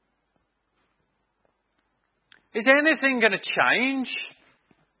 Is anything going to change?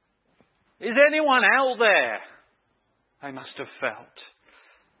 Is anyone out there? They must have felt.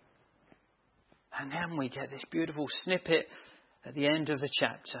 And then we get this beautiful snippet at the end of the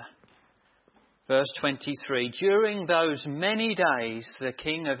chapter. Verse 23. During those many days the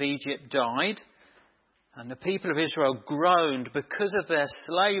king of Egypt died, And the people of Israel groaned because of their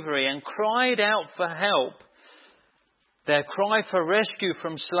slavery and cried out for help. Their cry for rescue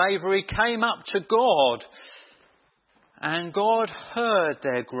from slavery came up to God. And God heard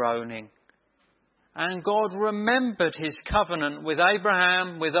their groaning. And God remembered his covenant with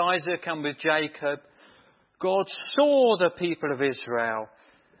Abraham, with Isaac and with Jacob. God saw the people of Israel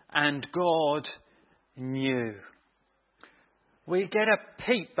and God knew. We get a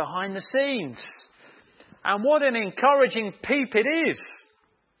peek behind the scenes. And what an encouraging peep it is.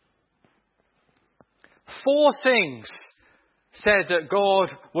 4 things said that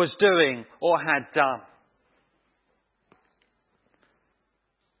God was doing or had done.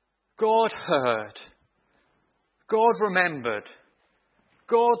 God heard. God remembered.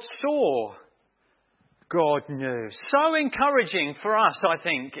 God saw. God knew. So encouraging for us, I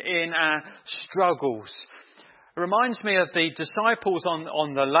think, in our struggles. It reminds me of the disciples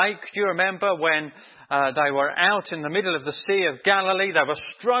on the lake. Do you remember when they were out in the middle of the Sea of Galilee? They were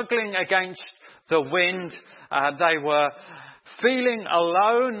struggling against the wind. They were feeling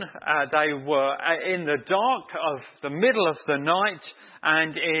alone. They were in the dark of the middle of the night.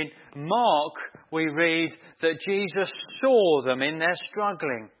 And in Mark, we read that Jesus saw them in their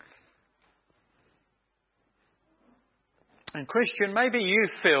struggling. And Christian, maybe you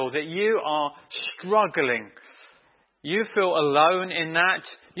feel that you are struggling. You feel alone in that.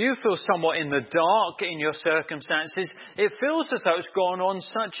 You feel somewhat in the dark in your circumstances. It feels as though it's gone on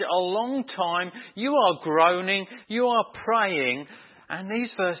such a long time. You are groaning. You are praying. And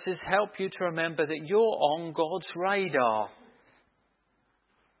these verses help you to remember that you're on God's radar.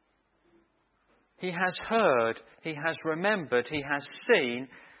 He has heard. He has remembered. He has seen.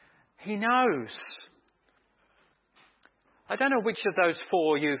 He knows. I don't know which of those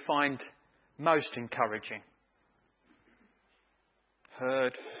 4 you find most encouraging.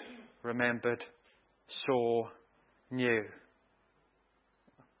 Heard, remembered, saw, knew.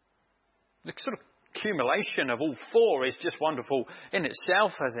 The sort of accumulation of all 4 is just wonderful in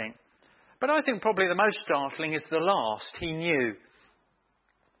itself, I think. But I think probably the most startling is the last. He knew.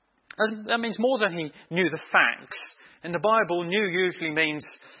 And that means more than he knew the facts. In the Bible, knew usually means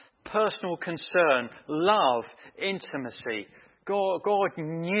personal concern, love, intimacy. God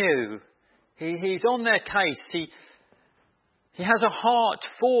knew. He's on their case. He has a heart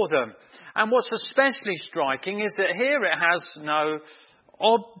for them. And what's especially striking is that here it has no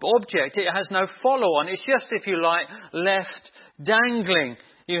object. It has no follow-on. It's just, if you like, left dangling.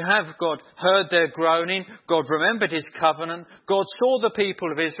 You have God heard their groaning. God remembered his covenant. God saw the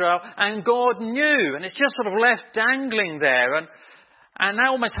people of Israel. And God knew. And it's just sort of left dangling there. And that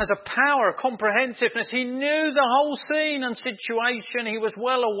almost has a power, a comprehensiveness. He knew the whole scene and situation. He was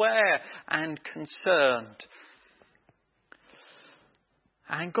well aware and concerned.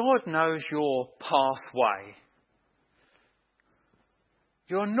 And God knows your pathway.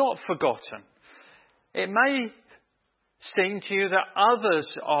 You're not forgotten. It may seem to you that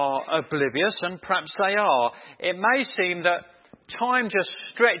others are oblivious, and perhaps they are. It may seem that time just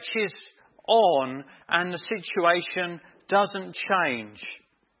stretches on and the situation doesn't change.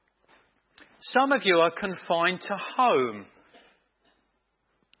 Some of you are confined to home.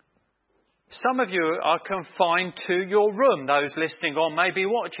 Some of you are confined to your room. Those listening on may be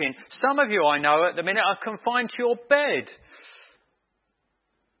watching. Some of you, I know, at the minute are confined to your bed.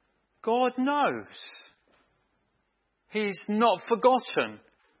 God knows. He's not forgotten.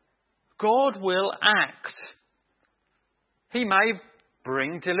 God will act. He may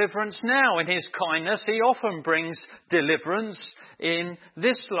bring deliverance now in his kindness. He often brings deliverance in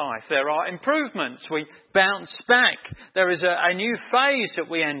this life. There are improvements. We bounce back. There is a new phase that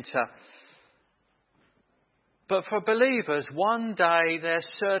we enter. But for believers, one day there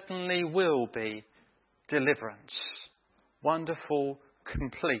certainly will be deliverance. Wonderful,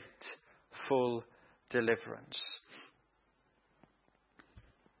 complete, full deliverance.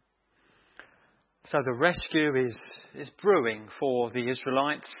 So the rescue is brewing for the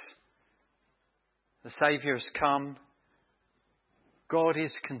Israelites. The Saviour has come. God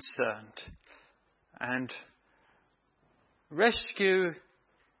is concerned. And rescue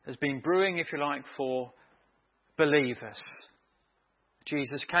has been brewing, if you like, for believers.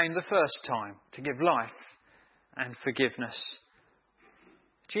 Jesus came the first time to give life and forgiveness.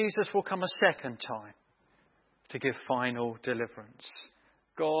 Jesus will come a second time to give final deliverance.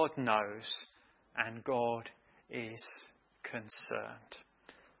 God knows and God is concerned.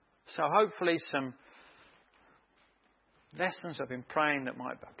 So hopefully some lessons I've been praying that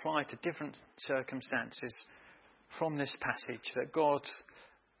might apply to different circumstances from this passage, that God's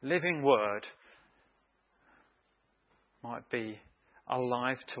living word might be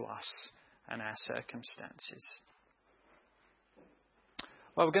alive to us and our circumstances.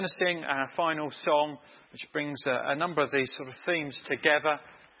 Well, we're going to sing our final song, which brings a number of these sort of themes together.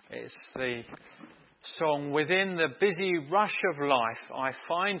 It's the song, "Within the busy rush of life, I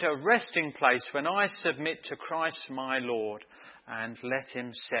find a resting place when I submit to Christ my Lord and let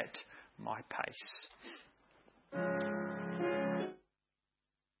him set my pace."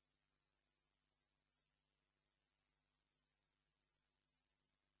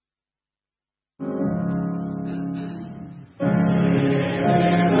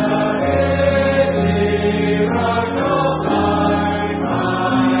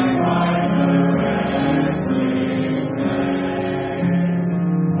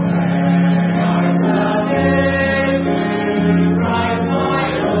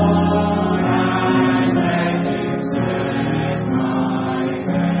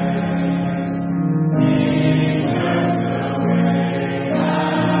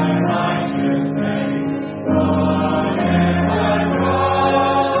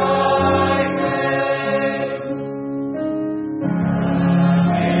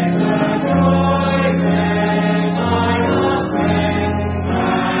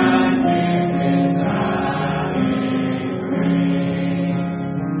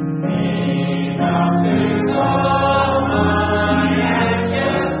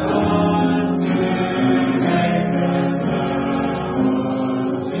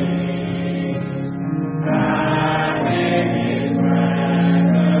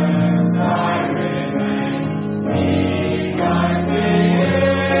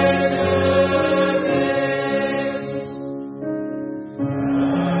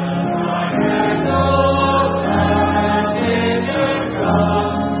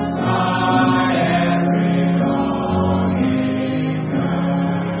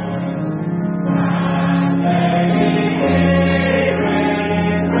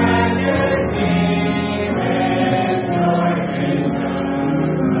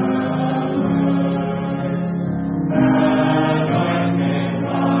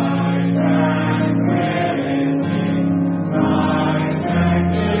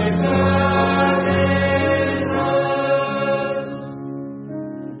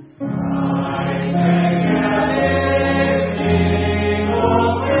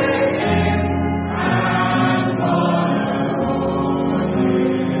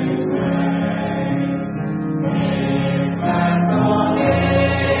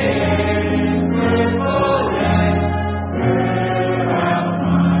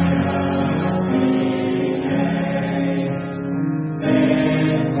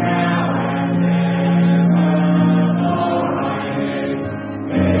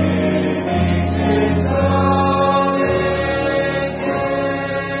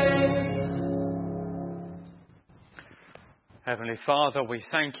 Heavenly Father, we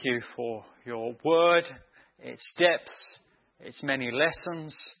thank you for your word, its depths, its many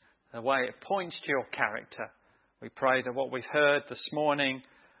lessons, the way it points to your character. We pray that what we've heard this morning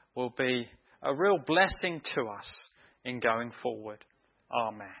will be a real blessing to us in going forward.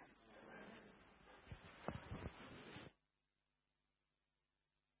 Amen.